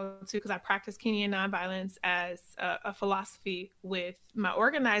because I practice Kenyan nonviolence as a philosophy with my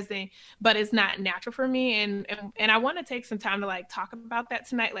organizing, but it's not natural for me. And I want to take some time to like talk about that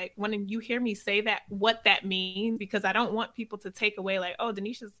tonight. Like when you hear me say that, what that means, because I don't want people to take away like, oh,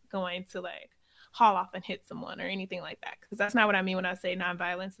 Denisha's going to like haul off and hit someone or anything like that. Because that's not what I mean when I say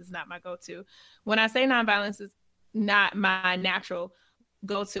nonviolence is not my go-to. When I say nonviolence is not my natural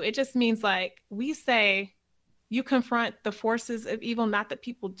go-to, it just means like we say, you confront the forces of evil, not the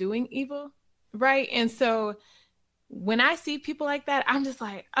people doing evil, right? And so when I see people like that, I'm just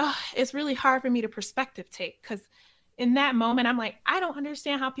like, oh, it's really hard for me to perspective take, because in that moment, I'm like, I don't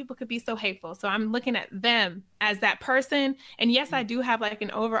understand how people could be so hateful. So I'm looking at them as that person. And yes, I do have like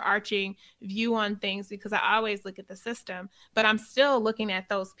an overarching view on things because I always look at the system, but I'm still looking at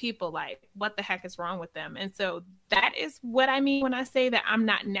those people like, what the heck is wrong with them? And so that is what I mean when I say that I'm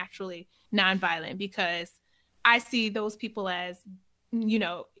not naturally nonviolent, because I see those people as,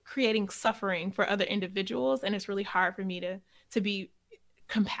 creating suffering for other individuals. And it's really hard for me to be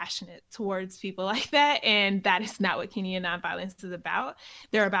compassionate towards people like that. And that is not what Kenyan nonviolence is about.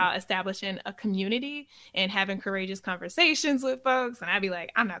 They're about establishing a community and having courageous conversations with folks. And I'd be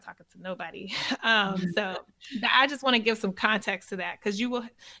like, I'm not talking to nobody. So I just want to give some context to that, because you will,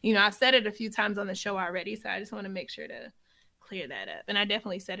 I've said it a few times on the show already. So I just want to make sure to clear that up. And I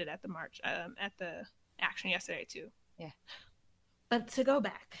definitely said it at the march, at the action yesterday too. Yeah. But to go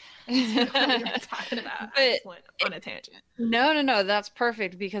back to what we were talking about, I just went on a tangent. No, that's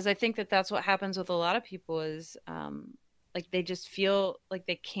perfect, because I think that that's what happens with a lot of people is like they just feel like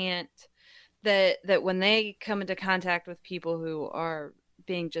they can't, that when they come into contact with people who are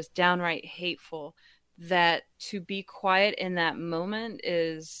being just downright hateful, that to be quiet in that moment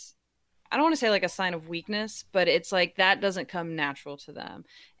is, I don't want to say like a sign of weakness, but it's like that doesn't come natural to them.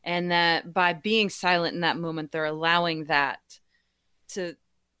 And that by being silent in that moment, they're allowing that to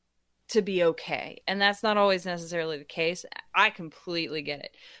be okay. And that's not always necessarily the case. I completely get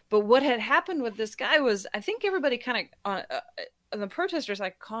it. But what had happened with this guy was, I think everybody kind of, the protesters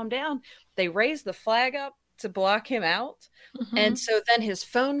like calmed down. They raised the flag up to block him out. Mm-hmm. And so then his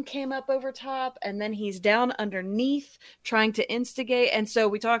phone came up over top, and then he's down underneath trying to instigate. And so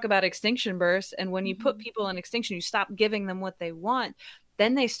we talk about extinction bursts. And when you put people in extinction, you stop giving them what they want.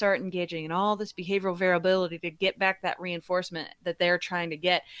 Then they start engaging in all this behavioral variability to get back that reinforcement that they're trying to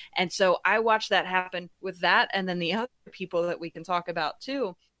get. And so I watched that happen with that. And then the other people that we can talk about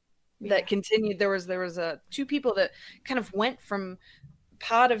too, that continued. There was two people that kind of went from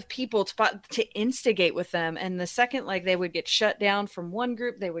pod of people to instigate with them. And the second, like, they would get shut down from one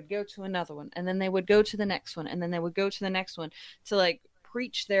group, they would go to another one, and then they would go to the next one, and then they would go to the next one to like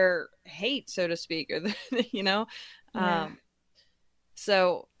preach their hate, so to speak, or you know.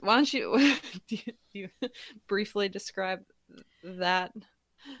 So why don't you, you briefly describe that?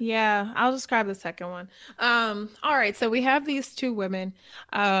 Yeah, I'll describe the second one. All right, so we have these two women.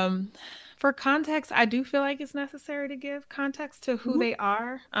 For context, I do feel like it's necessary to give context to who they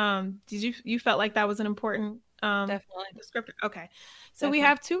are. Did you felt like that was an important Definitely descriptor? Okay, so we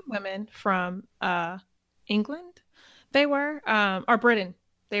have two women from England. They were or Britain.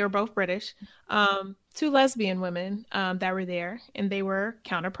 They were both British. Two lesbian women that were there, and they were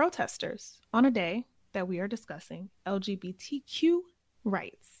counter protesters on a day that we are discussing LGBTQ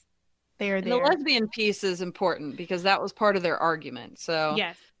rights. They are there. The lesbian piece is important because that was part of their argument. So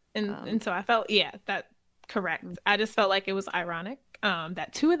yes, and so I felt that correct. I just felt like it was ironic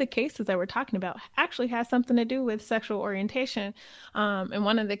that two of the cases that we're talking about actually has something to do with sexual orientation, and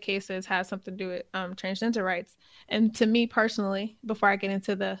one of the cases has something to do with transgender rights. And to me personally, before I get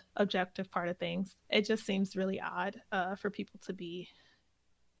into the objective part of things, it just seems really odd for people to be,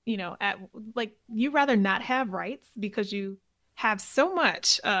 at like, you rather not have rights because you have so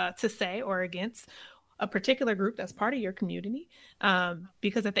much to say or against a particular group that's part of your community,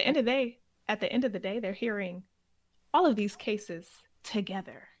 because at the end of the day, they're hearing all of these cases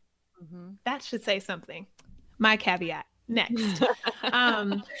together. That should say something. My caveat next.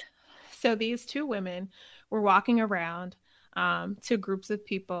 So these two women were walking around to groups of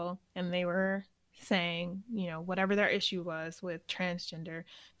people, and they were saying, whatever their issue was with transgender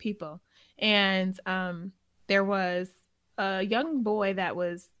people. And there was a young boy that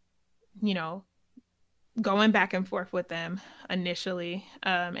was, going back and forth with them initially.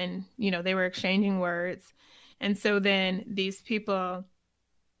 And, they were exchanging words. And so then these people,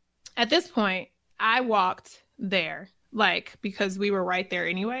 at this point, I walked there, because we were right there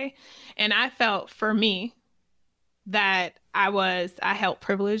anyway. And I felt, for me, that I held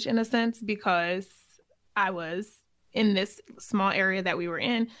privilege in a sense, because I was in this small area that we were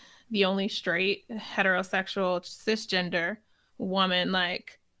in, the only straight, heterosexual, cisgender woman,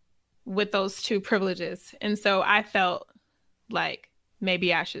 with those two privileges. And so I felt like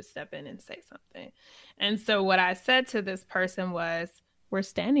maybe I should step in and say something. And so what I said to this person was, we're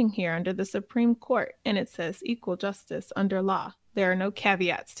standing here under the Supreme Court, and it says equal justice under law. There are no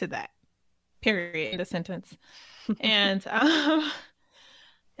caveats to that, period, in the sentence. And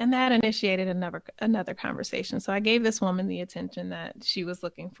that initiated another conversation. So I gave this woman the attention that she was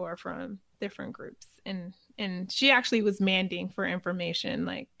looking for from different groups. And she actually was mandating for information,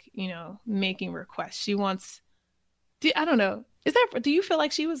 making requests. She wants, I don't know. Do you feel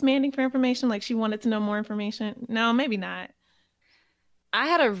like she was mandating for information? Like she wanted to know more information? No, maybe not. I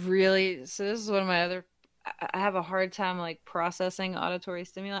had so this is one of my other, I have a hard time processing auditory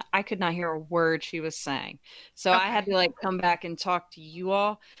stimuli. I could not hear a word she was saying. So okay. I had to come back and talk to you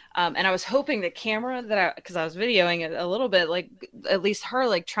all. And I was hoping the camera because I was videoing it a little bit, at least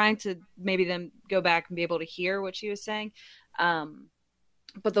her, trying to maybe then go back and be able to hear what she was saying.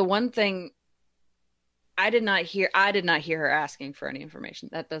 But the one thing I did not hear her asking for any information.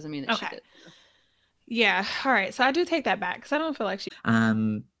 That doesn't mean that she did. Yeah. All right. So I do take that back because I don't feel like she.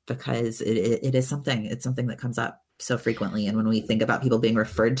 Because it's something that comes up so frequently. And when we think about people being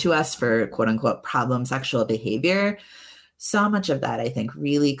referred to us for quote unquote problem sexual behavior, so much of that I think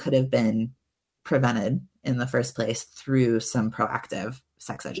really could have been prevented in the first place through some proactive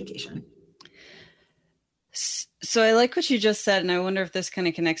sex education. So I like what you just said, and I wonder if this kind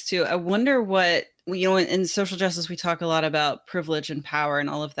of connects too. I wonder what, in social justice, we talk a lot about privilege and power and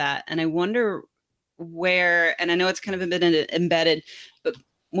all of that. And I wonder where, and I know it's kind of embedded, but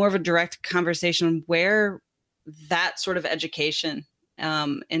more of a direct conversation where that sort of education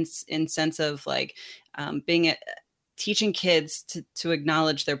in sense of like being teaching kids to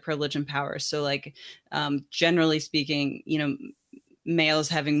acknowledge their privilege and power. So like generally speaking, males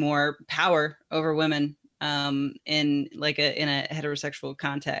having more power over women in a heterosexual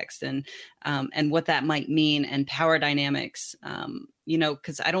context, and what that might mean, and power dynamics,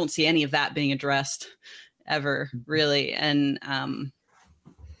 because I don't see any of that being addressed ever really. And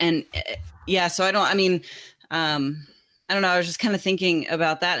yeah, so I don't know. I was just kind of thinking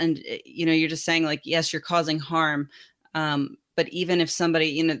about that. And, you're just saying like, yes, you're causing harm. But even if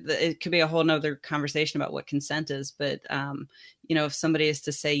somebody, it could be a whole nother conversation about what consent is. But, if somebody is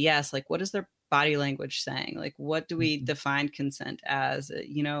to say yes, like what is their body language saying? Like, what do we define consent as?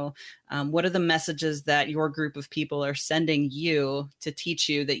 What are the messages that your group of people are sending you to teach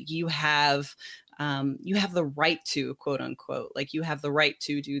you that you have the right to, quote unquote, like you have the right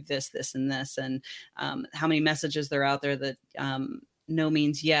to do this, this, and this, and how many messages there are out there that no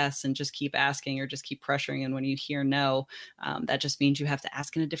means yes, and just keep asking or just keep pressuring. And when you hear no, that just means you have to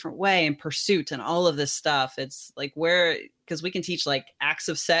ask in a different way, and pursuit and all of this stuff. It's like because we can teach like acts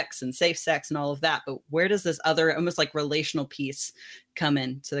of sex and safe sex and all of that, but where does this other almost like relational piece come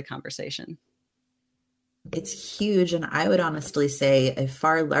into the conversation? It's huge. And I would honestly say a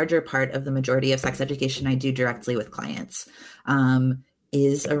far larger part of the majority of sex education I do directly with clients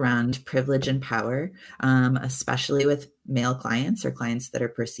is around privilege and power, especially with male clients or clients that are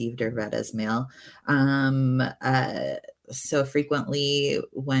perceived or read as male. So frequently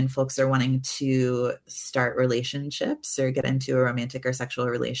when folks are wanting to start relationships or get into a romantic or sexual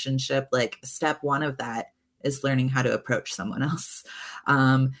relationship, like step one of that is learning how to approach someone else,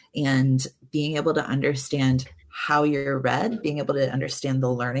 and being able to understand how you're read, being able to understand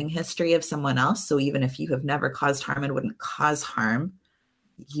the learning history of someone else. So even if you have never caused harm and wouldn't cause harm,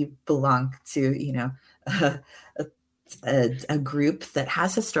 you belong to, a group that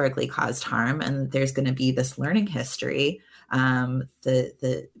has historically caused harm, and there's going to be this learning history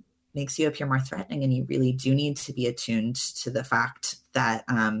that makes you appear more threatening, and you really do need to be attuned to the fact that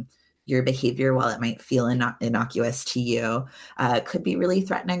your behavior, while it might feel innocuous to you, could be really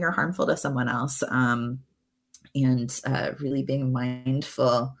threatening or harmful to someone else. And really being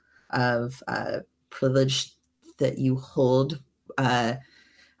mindful of privilege that you hold.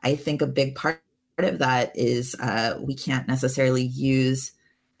 I think a big part of that is we can't necessarily use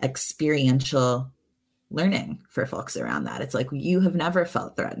experiential learning for folks around that. It's like, you have never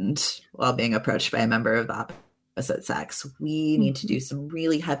felt threatened while being approached by a member of the opposite sex. We need to do some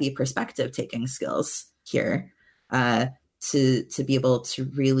really heavy perspective taking skills here to be able to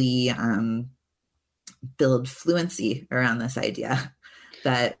really build fluency around this idea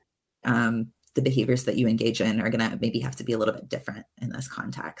that the behaviors that you engage in are going to maybe have to be a little bit different in this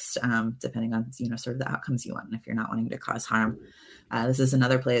context, depending on, sort of the outcomes you want. And if you're not wanting to cause harm, this is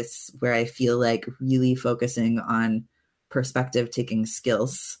another place where I feel like really focusing on perspective taking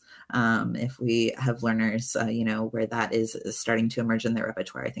skills. If we have learners, where that is starting to emerge in their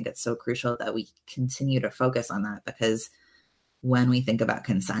repertoire, I think it's so crucial that we continue to focus on that, because when we think about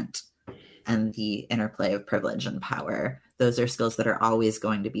consent and the interplay of privilege and power, those are skills that are always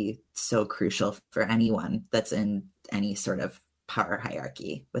going to be so crucial for anyone that's in any sort of power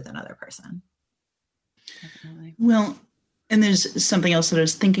hierarchy with another person. Definitely. Well, and there's something else that I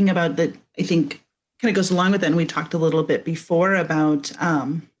was thinking about that I think kind of goes along with that. And we talked a little bit before about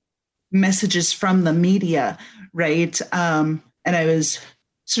messages from the media, right? And I was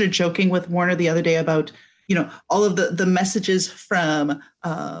sort of joking with Warner the other day about, all of the messages from,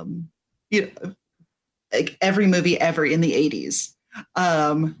 like every movie ever in the 80s,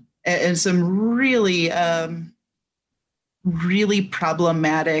 and some really, really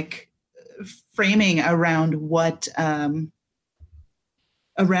problematic framing around what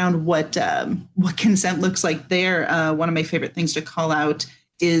consent looks like there. One of my favorite things to call out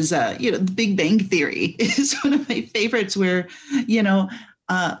is, the Big Bang Theory is one of my favorites, where,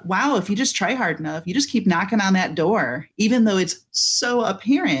 wow, if you just try hard enough, you just keep knocking on that door, even though it's so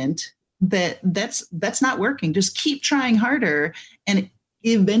apparent that's not working. Just keep trying harder, and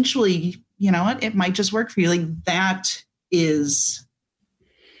eventually, it might just work for you. Like, that is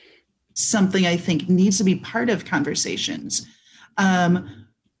something I think needs to be part of conversations. One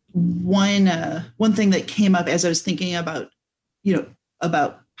thing that came up as I was thinking about,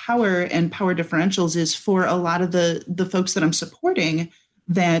 about power and power differentials is, for a lot of the folks that I'm supporting,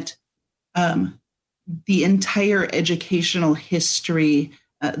 that the entire educational history,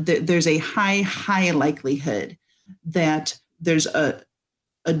 there's a high likelihood that there's a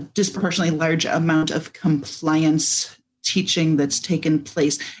disproportionately large amount of compliance teaching that's taken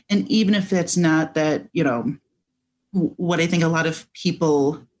place. And even if it's not that, what I think a lot of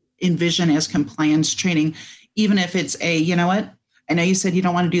people envision as compliance training, even if it's you know what, I know you said you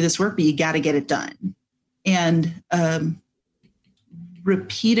don't want to do this work, but you got to get it done. And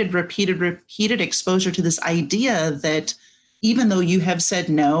repeated exposure to this idea that even though you have said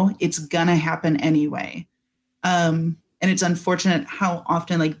no, it's going to happen anyway. And it's unfortunate how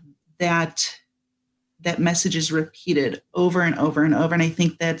often like that message is repeated over and over and over. And I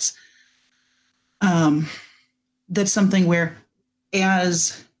think that's something where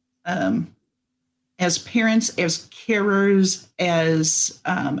as parents, as carers, as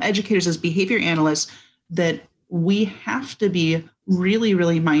educators, as behavior analysts, that we have to be really,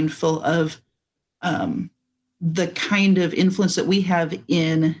 really mindful of the kind of influence that we have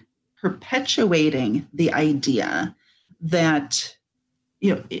in perpetuating the idea that,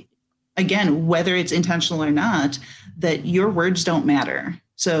 again, whether it's intentional or not, that your words don't matter.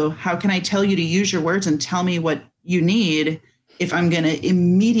 So how can I tell you to use your words and tell me what you need if I'm going to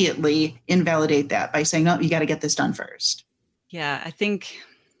immediately invalidate that by saying, no, you got to get this done first? Yeah, I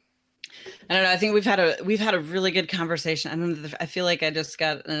don't know. I think we've had a really good conversation. I feel like I just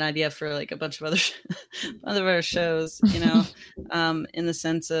got an idea for like a bunch of other shows, in the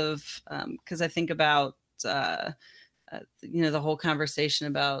sense of, because I think about, the whole conversation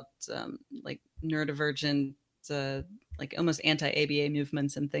about like neurodivergent, like almost anti-ABA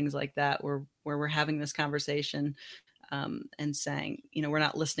movements and things like that, where we're having this conversation and saying, we're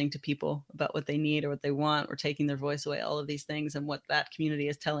not listening to people about what they need or what they want. We're taking their voice away, all of these things, and what that community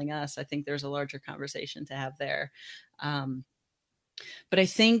is telling us. I think there's a larger conversation to have there. But I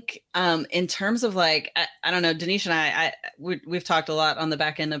think in terms of like, I don't know, Denise and we've talked a lot on the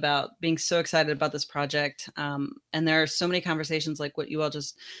back end about being so excited about this project. And there are so many conversations like what you all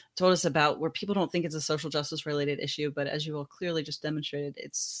just told us about, where people don't think it's a social justice related issue, but as you all clearly just demonstrated,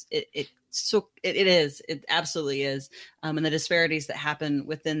 it is, it absolutely is. And the disparities that happen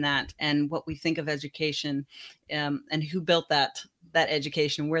within that, and what we think of education, and who built that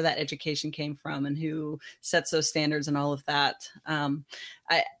education, where that education came from, and who sets those standards and all of that.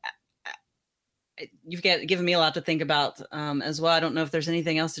 You've given me a lot to think about as well. I don't know if there's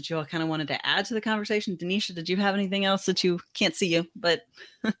anything else that you all kind of wanted to add to the conversation. Denisha, did you have anything else that you can't see you, but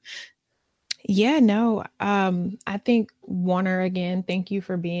Yeah, no. I think Warner, again, thank you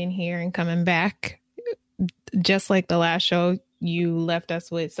for being here and coming back. Just like the last show, you left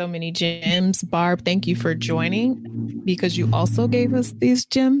us with so many gems. Barb, thank you for joining, because you also gave us these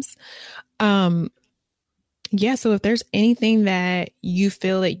gems. Yeah, so if there's anything that you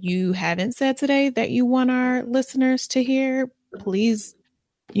feel that you haven't said today that you want our listeners to hear, please,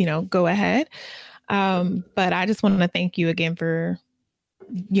 go ahead. But I just want to thank you again for,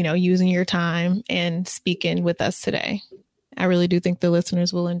 using your time and speaking with us today. I really do think the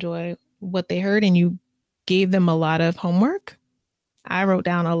listeners will enjoy what they heard, and you gave them a lot of homework. I wrote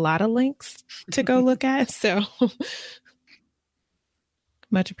down a lot of links to go look at. So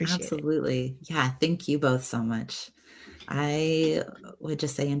much appreciated. Absolutely. Yeah. Thank you both so much. I would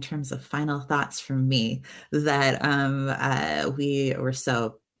just say, in terms of final thoughts from me, that we were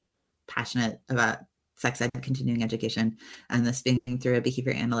so passionate about sex ed, continuing education, and this being through a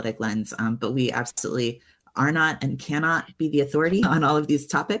behavior analytic lens. But we absolutely are not and cannot be the authority on all of these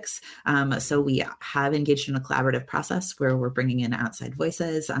topics. So we have engaged in a collaborative process where we're bringing in outside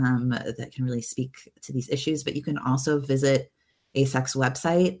voices that can really speak to these issues. But you can also visit AASECT's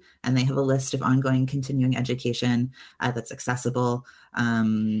website, and they have a list of ongoing continuing education that's accessible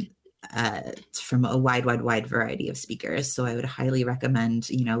from a wide variety of speakers. So I would highly recommend,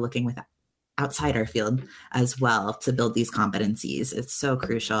 looking outside our field as well to build these competencies. It's so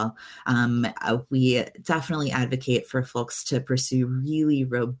crucial. We definitely advocate for folks to pursue really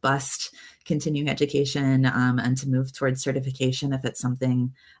robust continuing education and to move towards certification if it's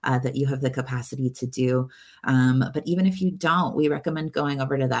something that you have the capacity to do. But even if you don't, we recommend going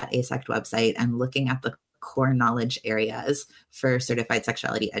over to that AASECT website and looking at the core knowledge areas for certified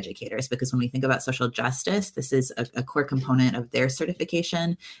sexuality educators, because when we think about social justice, this is a core component of their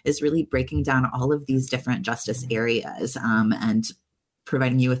certification, is really breaking down all of these different justice areas and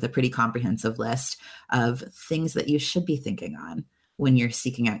providing you with a pretty comprehensive list of things that you should be thinking on when you're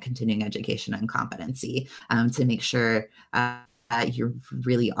seeking out continuing education and competency, to make sure you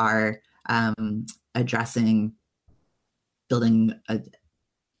really are addressing building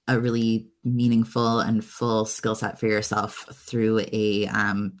a really meaningful and full skill set for yourself through a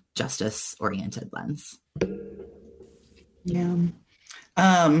justice-oriented lens. Yeah.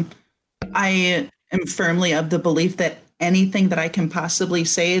 I am firmly of the belief that anything that I can possibly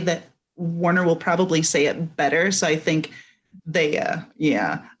say, that Warner will probably say it better. So I think they,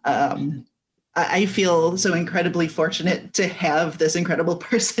 I feel so incredibly fortunate to have this incredible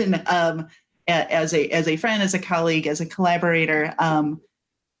person as a friend, as a colleague, as a collaborator.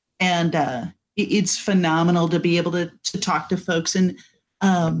 And it's phenomenal to be able to talk to folks. And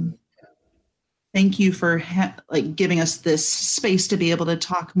thank you for giving us this space to be able to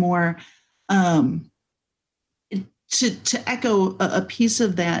talk more. To echo a piece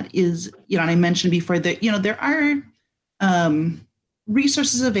of that is, and I mentioned before that, there are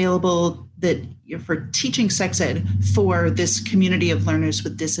resources available that for teaching sex ed for this community of learners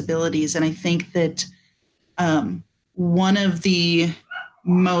with disabilities. And I think that one of the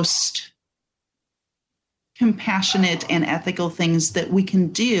most compassionate and ethical things that we can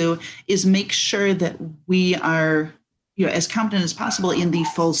do is make sure that we are as competent as possible in the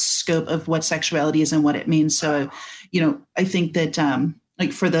full scope of what sexuality is and what it means. So, I think that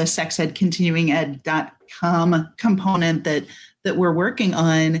for the sexedcontinuinged.com component that we're working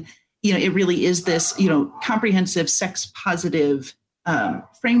on, it really is this, comprehensive sex positive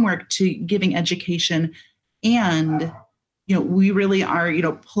framework to giving education. And, we really are,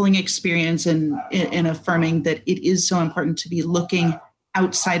 pulling experience and affirming that it is so important to be looking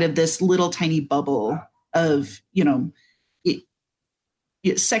outside of this little tiny bubble of,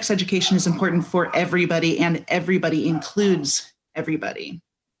 sex education is important for everybody, and everybody includes everybody.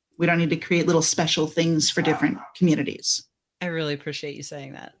 We don't need to create little special things for different communities. I really appreciate you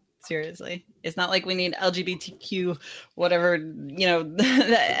saying that. Seriously. It's not like we need LGBTQ, whatever,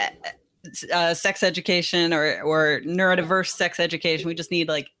 sex education or neurodiverse sex education. We just need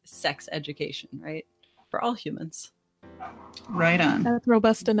sex education, right? For all humans. Right on. That's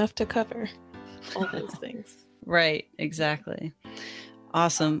robust enough to cover all those things. Right. Exactly.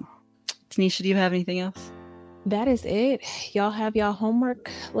 Awesome. Tanisha, do you have anything else? That is it. Y'all have y'all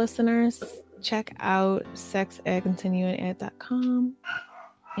homework, listeners. Check out sexedcontinuinged.com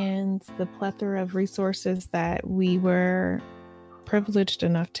and the plethora of resources that we were privileged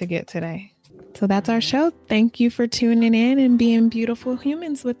enough to get today. So that's our show. Thank you for tuning in and being beautiful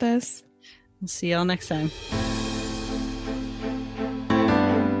humans with us. We'll see y'all next time.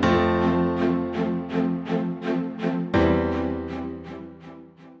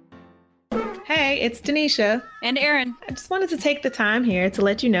 Hey, it's Tanisha. And Erin. I just wanted to take the time here to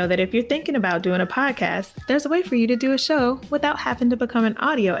let you know that if you're thinking about doing a podcast, there's a way for you to do a show without having to become an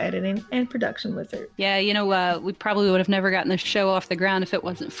audio editing and production wizard. Yeah, we probably would have never gotten this show off the ground if it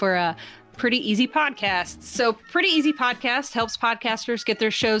wasn't for Pretty Easy Podcast. So Pretty Easy Podcast helps podcasters get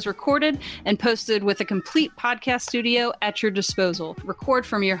their shows recorded and posted with a complete podcast studio at your disposal. Record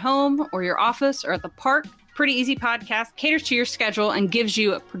from your home or your office or at the park. Pretty Easy Podcast caters to your schedule and gives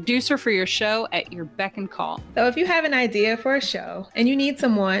you a producer for your show at your beck and call. So if you have an idea for a show and you need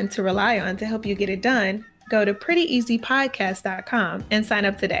someone to rely on to help you get it done, go to prettyeasypodcast.com and sign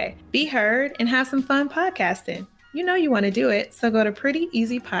up today. Be heard and have some fun podcasting. You know you want to do it, so go to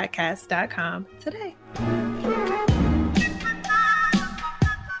prettyeasypodcast.com today.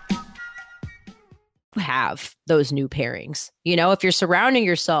 Have those new pairings. If you're surrounding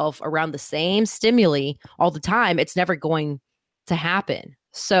yourself around the same stimuli all the time, it's never going to happen.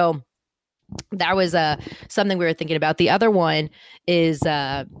 So that was something we were thinking about. The other one is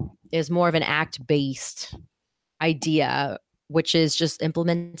more of an act-based idea, which is just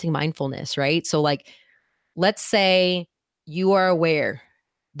implementing mindfulness, right? So let's say you are aware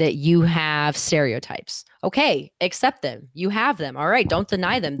that you have stereotypes. Okay, accept them. You have them. All right, don't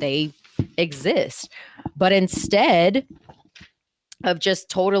deny them. They exist. But instead of just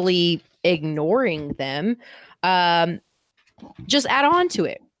totally ignoring them, just add on to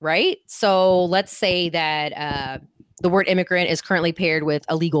it, right? So let's say that the word immigrant is currently paired with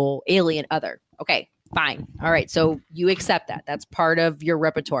illegal, alien, other. Okay, fine. All right, so you accept that. That's part of your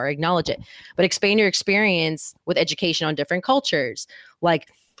repertoire. Acknowledge it. But expand your experience with education on different cultures. I'm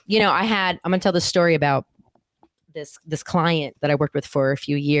going to tell this story about this client that I worked with for a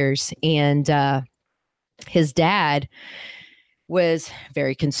few years, and his dad was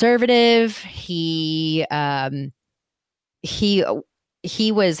very conservative. He was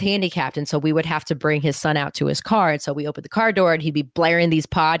handicapped, and so we would have to bring his son out to his car. And so we opened the car door, and he'd be blaring these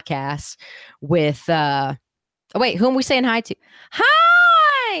podcasts with oh wait, who am we saying hi to?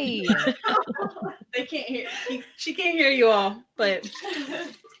 Hi. They can't hear. She can't hear you all, but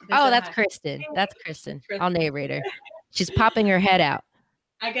oh, that's hi. Kristen. That's Kristen. I'll narrate her. She's popping her head out.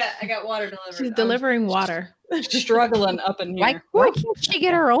 I got water delivered. She's delivering water. Struggling up in here. Why can't she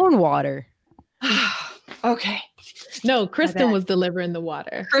get her own water? Okay. No, Kristen was delivering the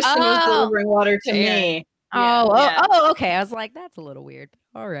water. Kristen was delivering water to me. Oh, okay. I was like, that's a little weird.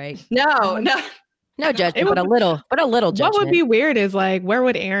 All right. No. No judgment, would but a little judgment. What would be weird is like, where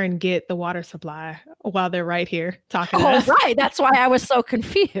would Aaron get the water supply while they're right here talking to Oh, us? right. That's why I was so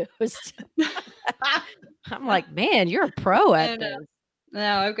confused. I'm like, man, you're a pro at this.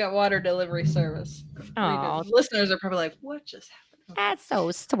 Now I've got water delivery service. Oh, Listeners are probably like, what just happened? that's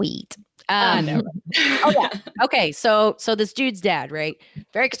so sweet. know. Oh yeah. Okay. So this dude's dad, right?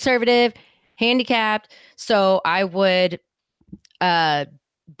 Very conservative, handicapped. So I would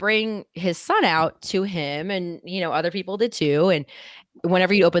bring his son out to him, and other people did too. And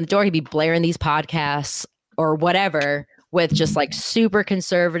whenever you open the door, he'd be blaring these podcasts or whatever with just like super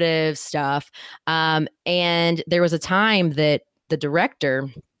conservative stuff. And there was a time that the director,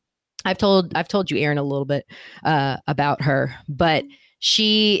 I've told you, Aaron, a little bit about her, but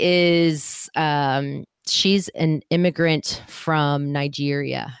she is she's an immigrant from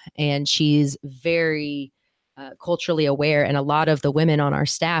Nigeria, and she's very culturally aware, and a lot of the women on our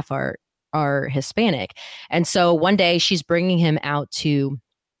staff are Hispanic. And so one day she's bringing him out to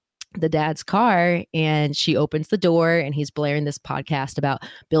the dad's car, and she opens the door, and he's blaring this podcast about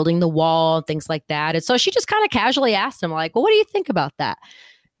building the wall and things like that. And so she just kind of casually asked him, like, well, what do you think about that?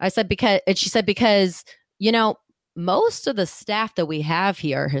 I said, she said, because, most of the staff that we have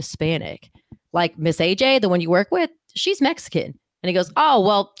here are Hispanic. Like Miss AJ, the one you work with, she's Mexican. And he goes, oh,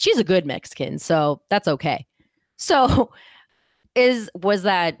 well, she's a good Mexican, so that's okay. So was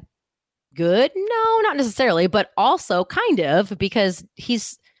that good? No, not necessarily, but also kind of, because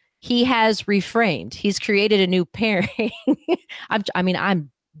he has reframed. He's created a new pairing.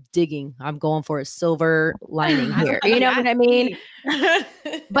 I'm digging. I'm going for a silver lining here. You know what I mean?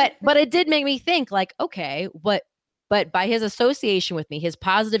 But it did make me think, like, okay, but by his association with me, his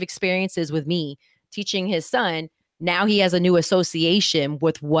positive experiences with me teaching his son, now he has a new association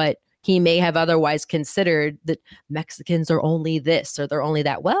with what he may have otherwise considered, that Mexicans are only this or they're only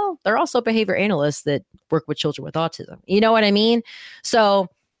that. Well, they're also behavior analysts that work with children with autism. You know what I mean? So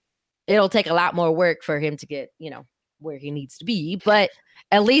it'll take a lot more work for him to get, where he needs to be, but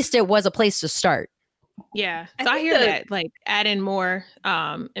at least it was a place to start. Yeah. So I hear that, like, add in more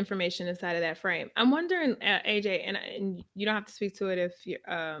information inside of that frame. I'm wondering, AJ, and you don't have to speak to it if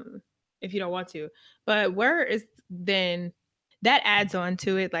you don't want to, but where is then that adds on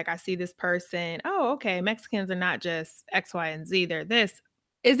to it? Like, I see this person, oh, okay, Mexicans are not just X, Y, and Z, they're this.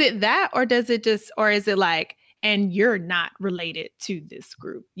 Is it that, or is it like, and you're not related to this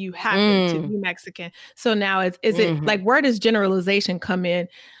group, you happen to be Mexican? So now is it like, where does generalization come in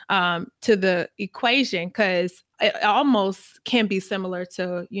to the equation? Because it almost can be similar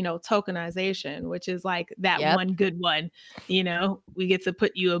to, tokenization, which is like that one good one, we get to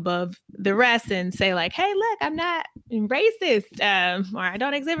put you above the rest and say like, hey, look, I'm not racist, or I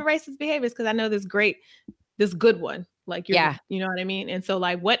don't exhibit racist behaviors because I know this good one. Like, you know what I mean? And so,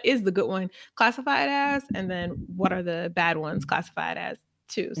 like, what is the good one classified as? And then what are the bad ones classified as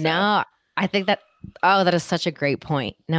too? So. No, I think that is such a great point. No,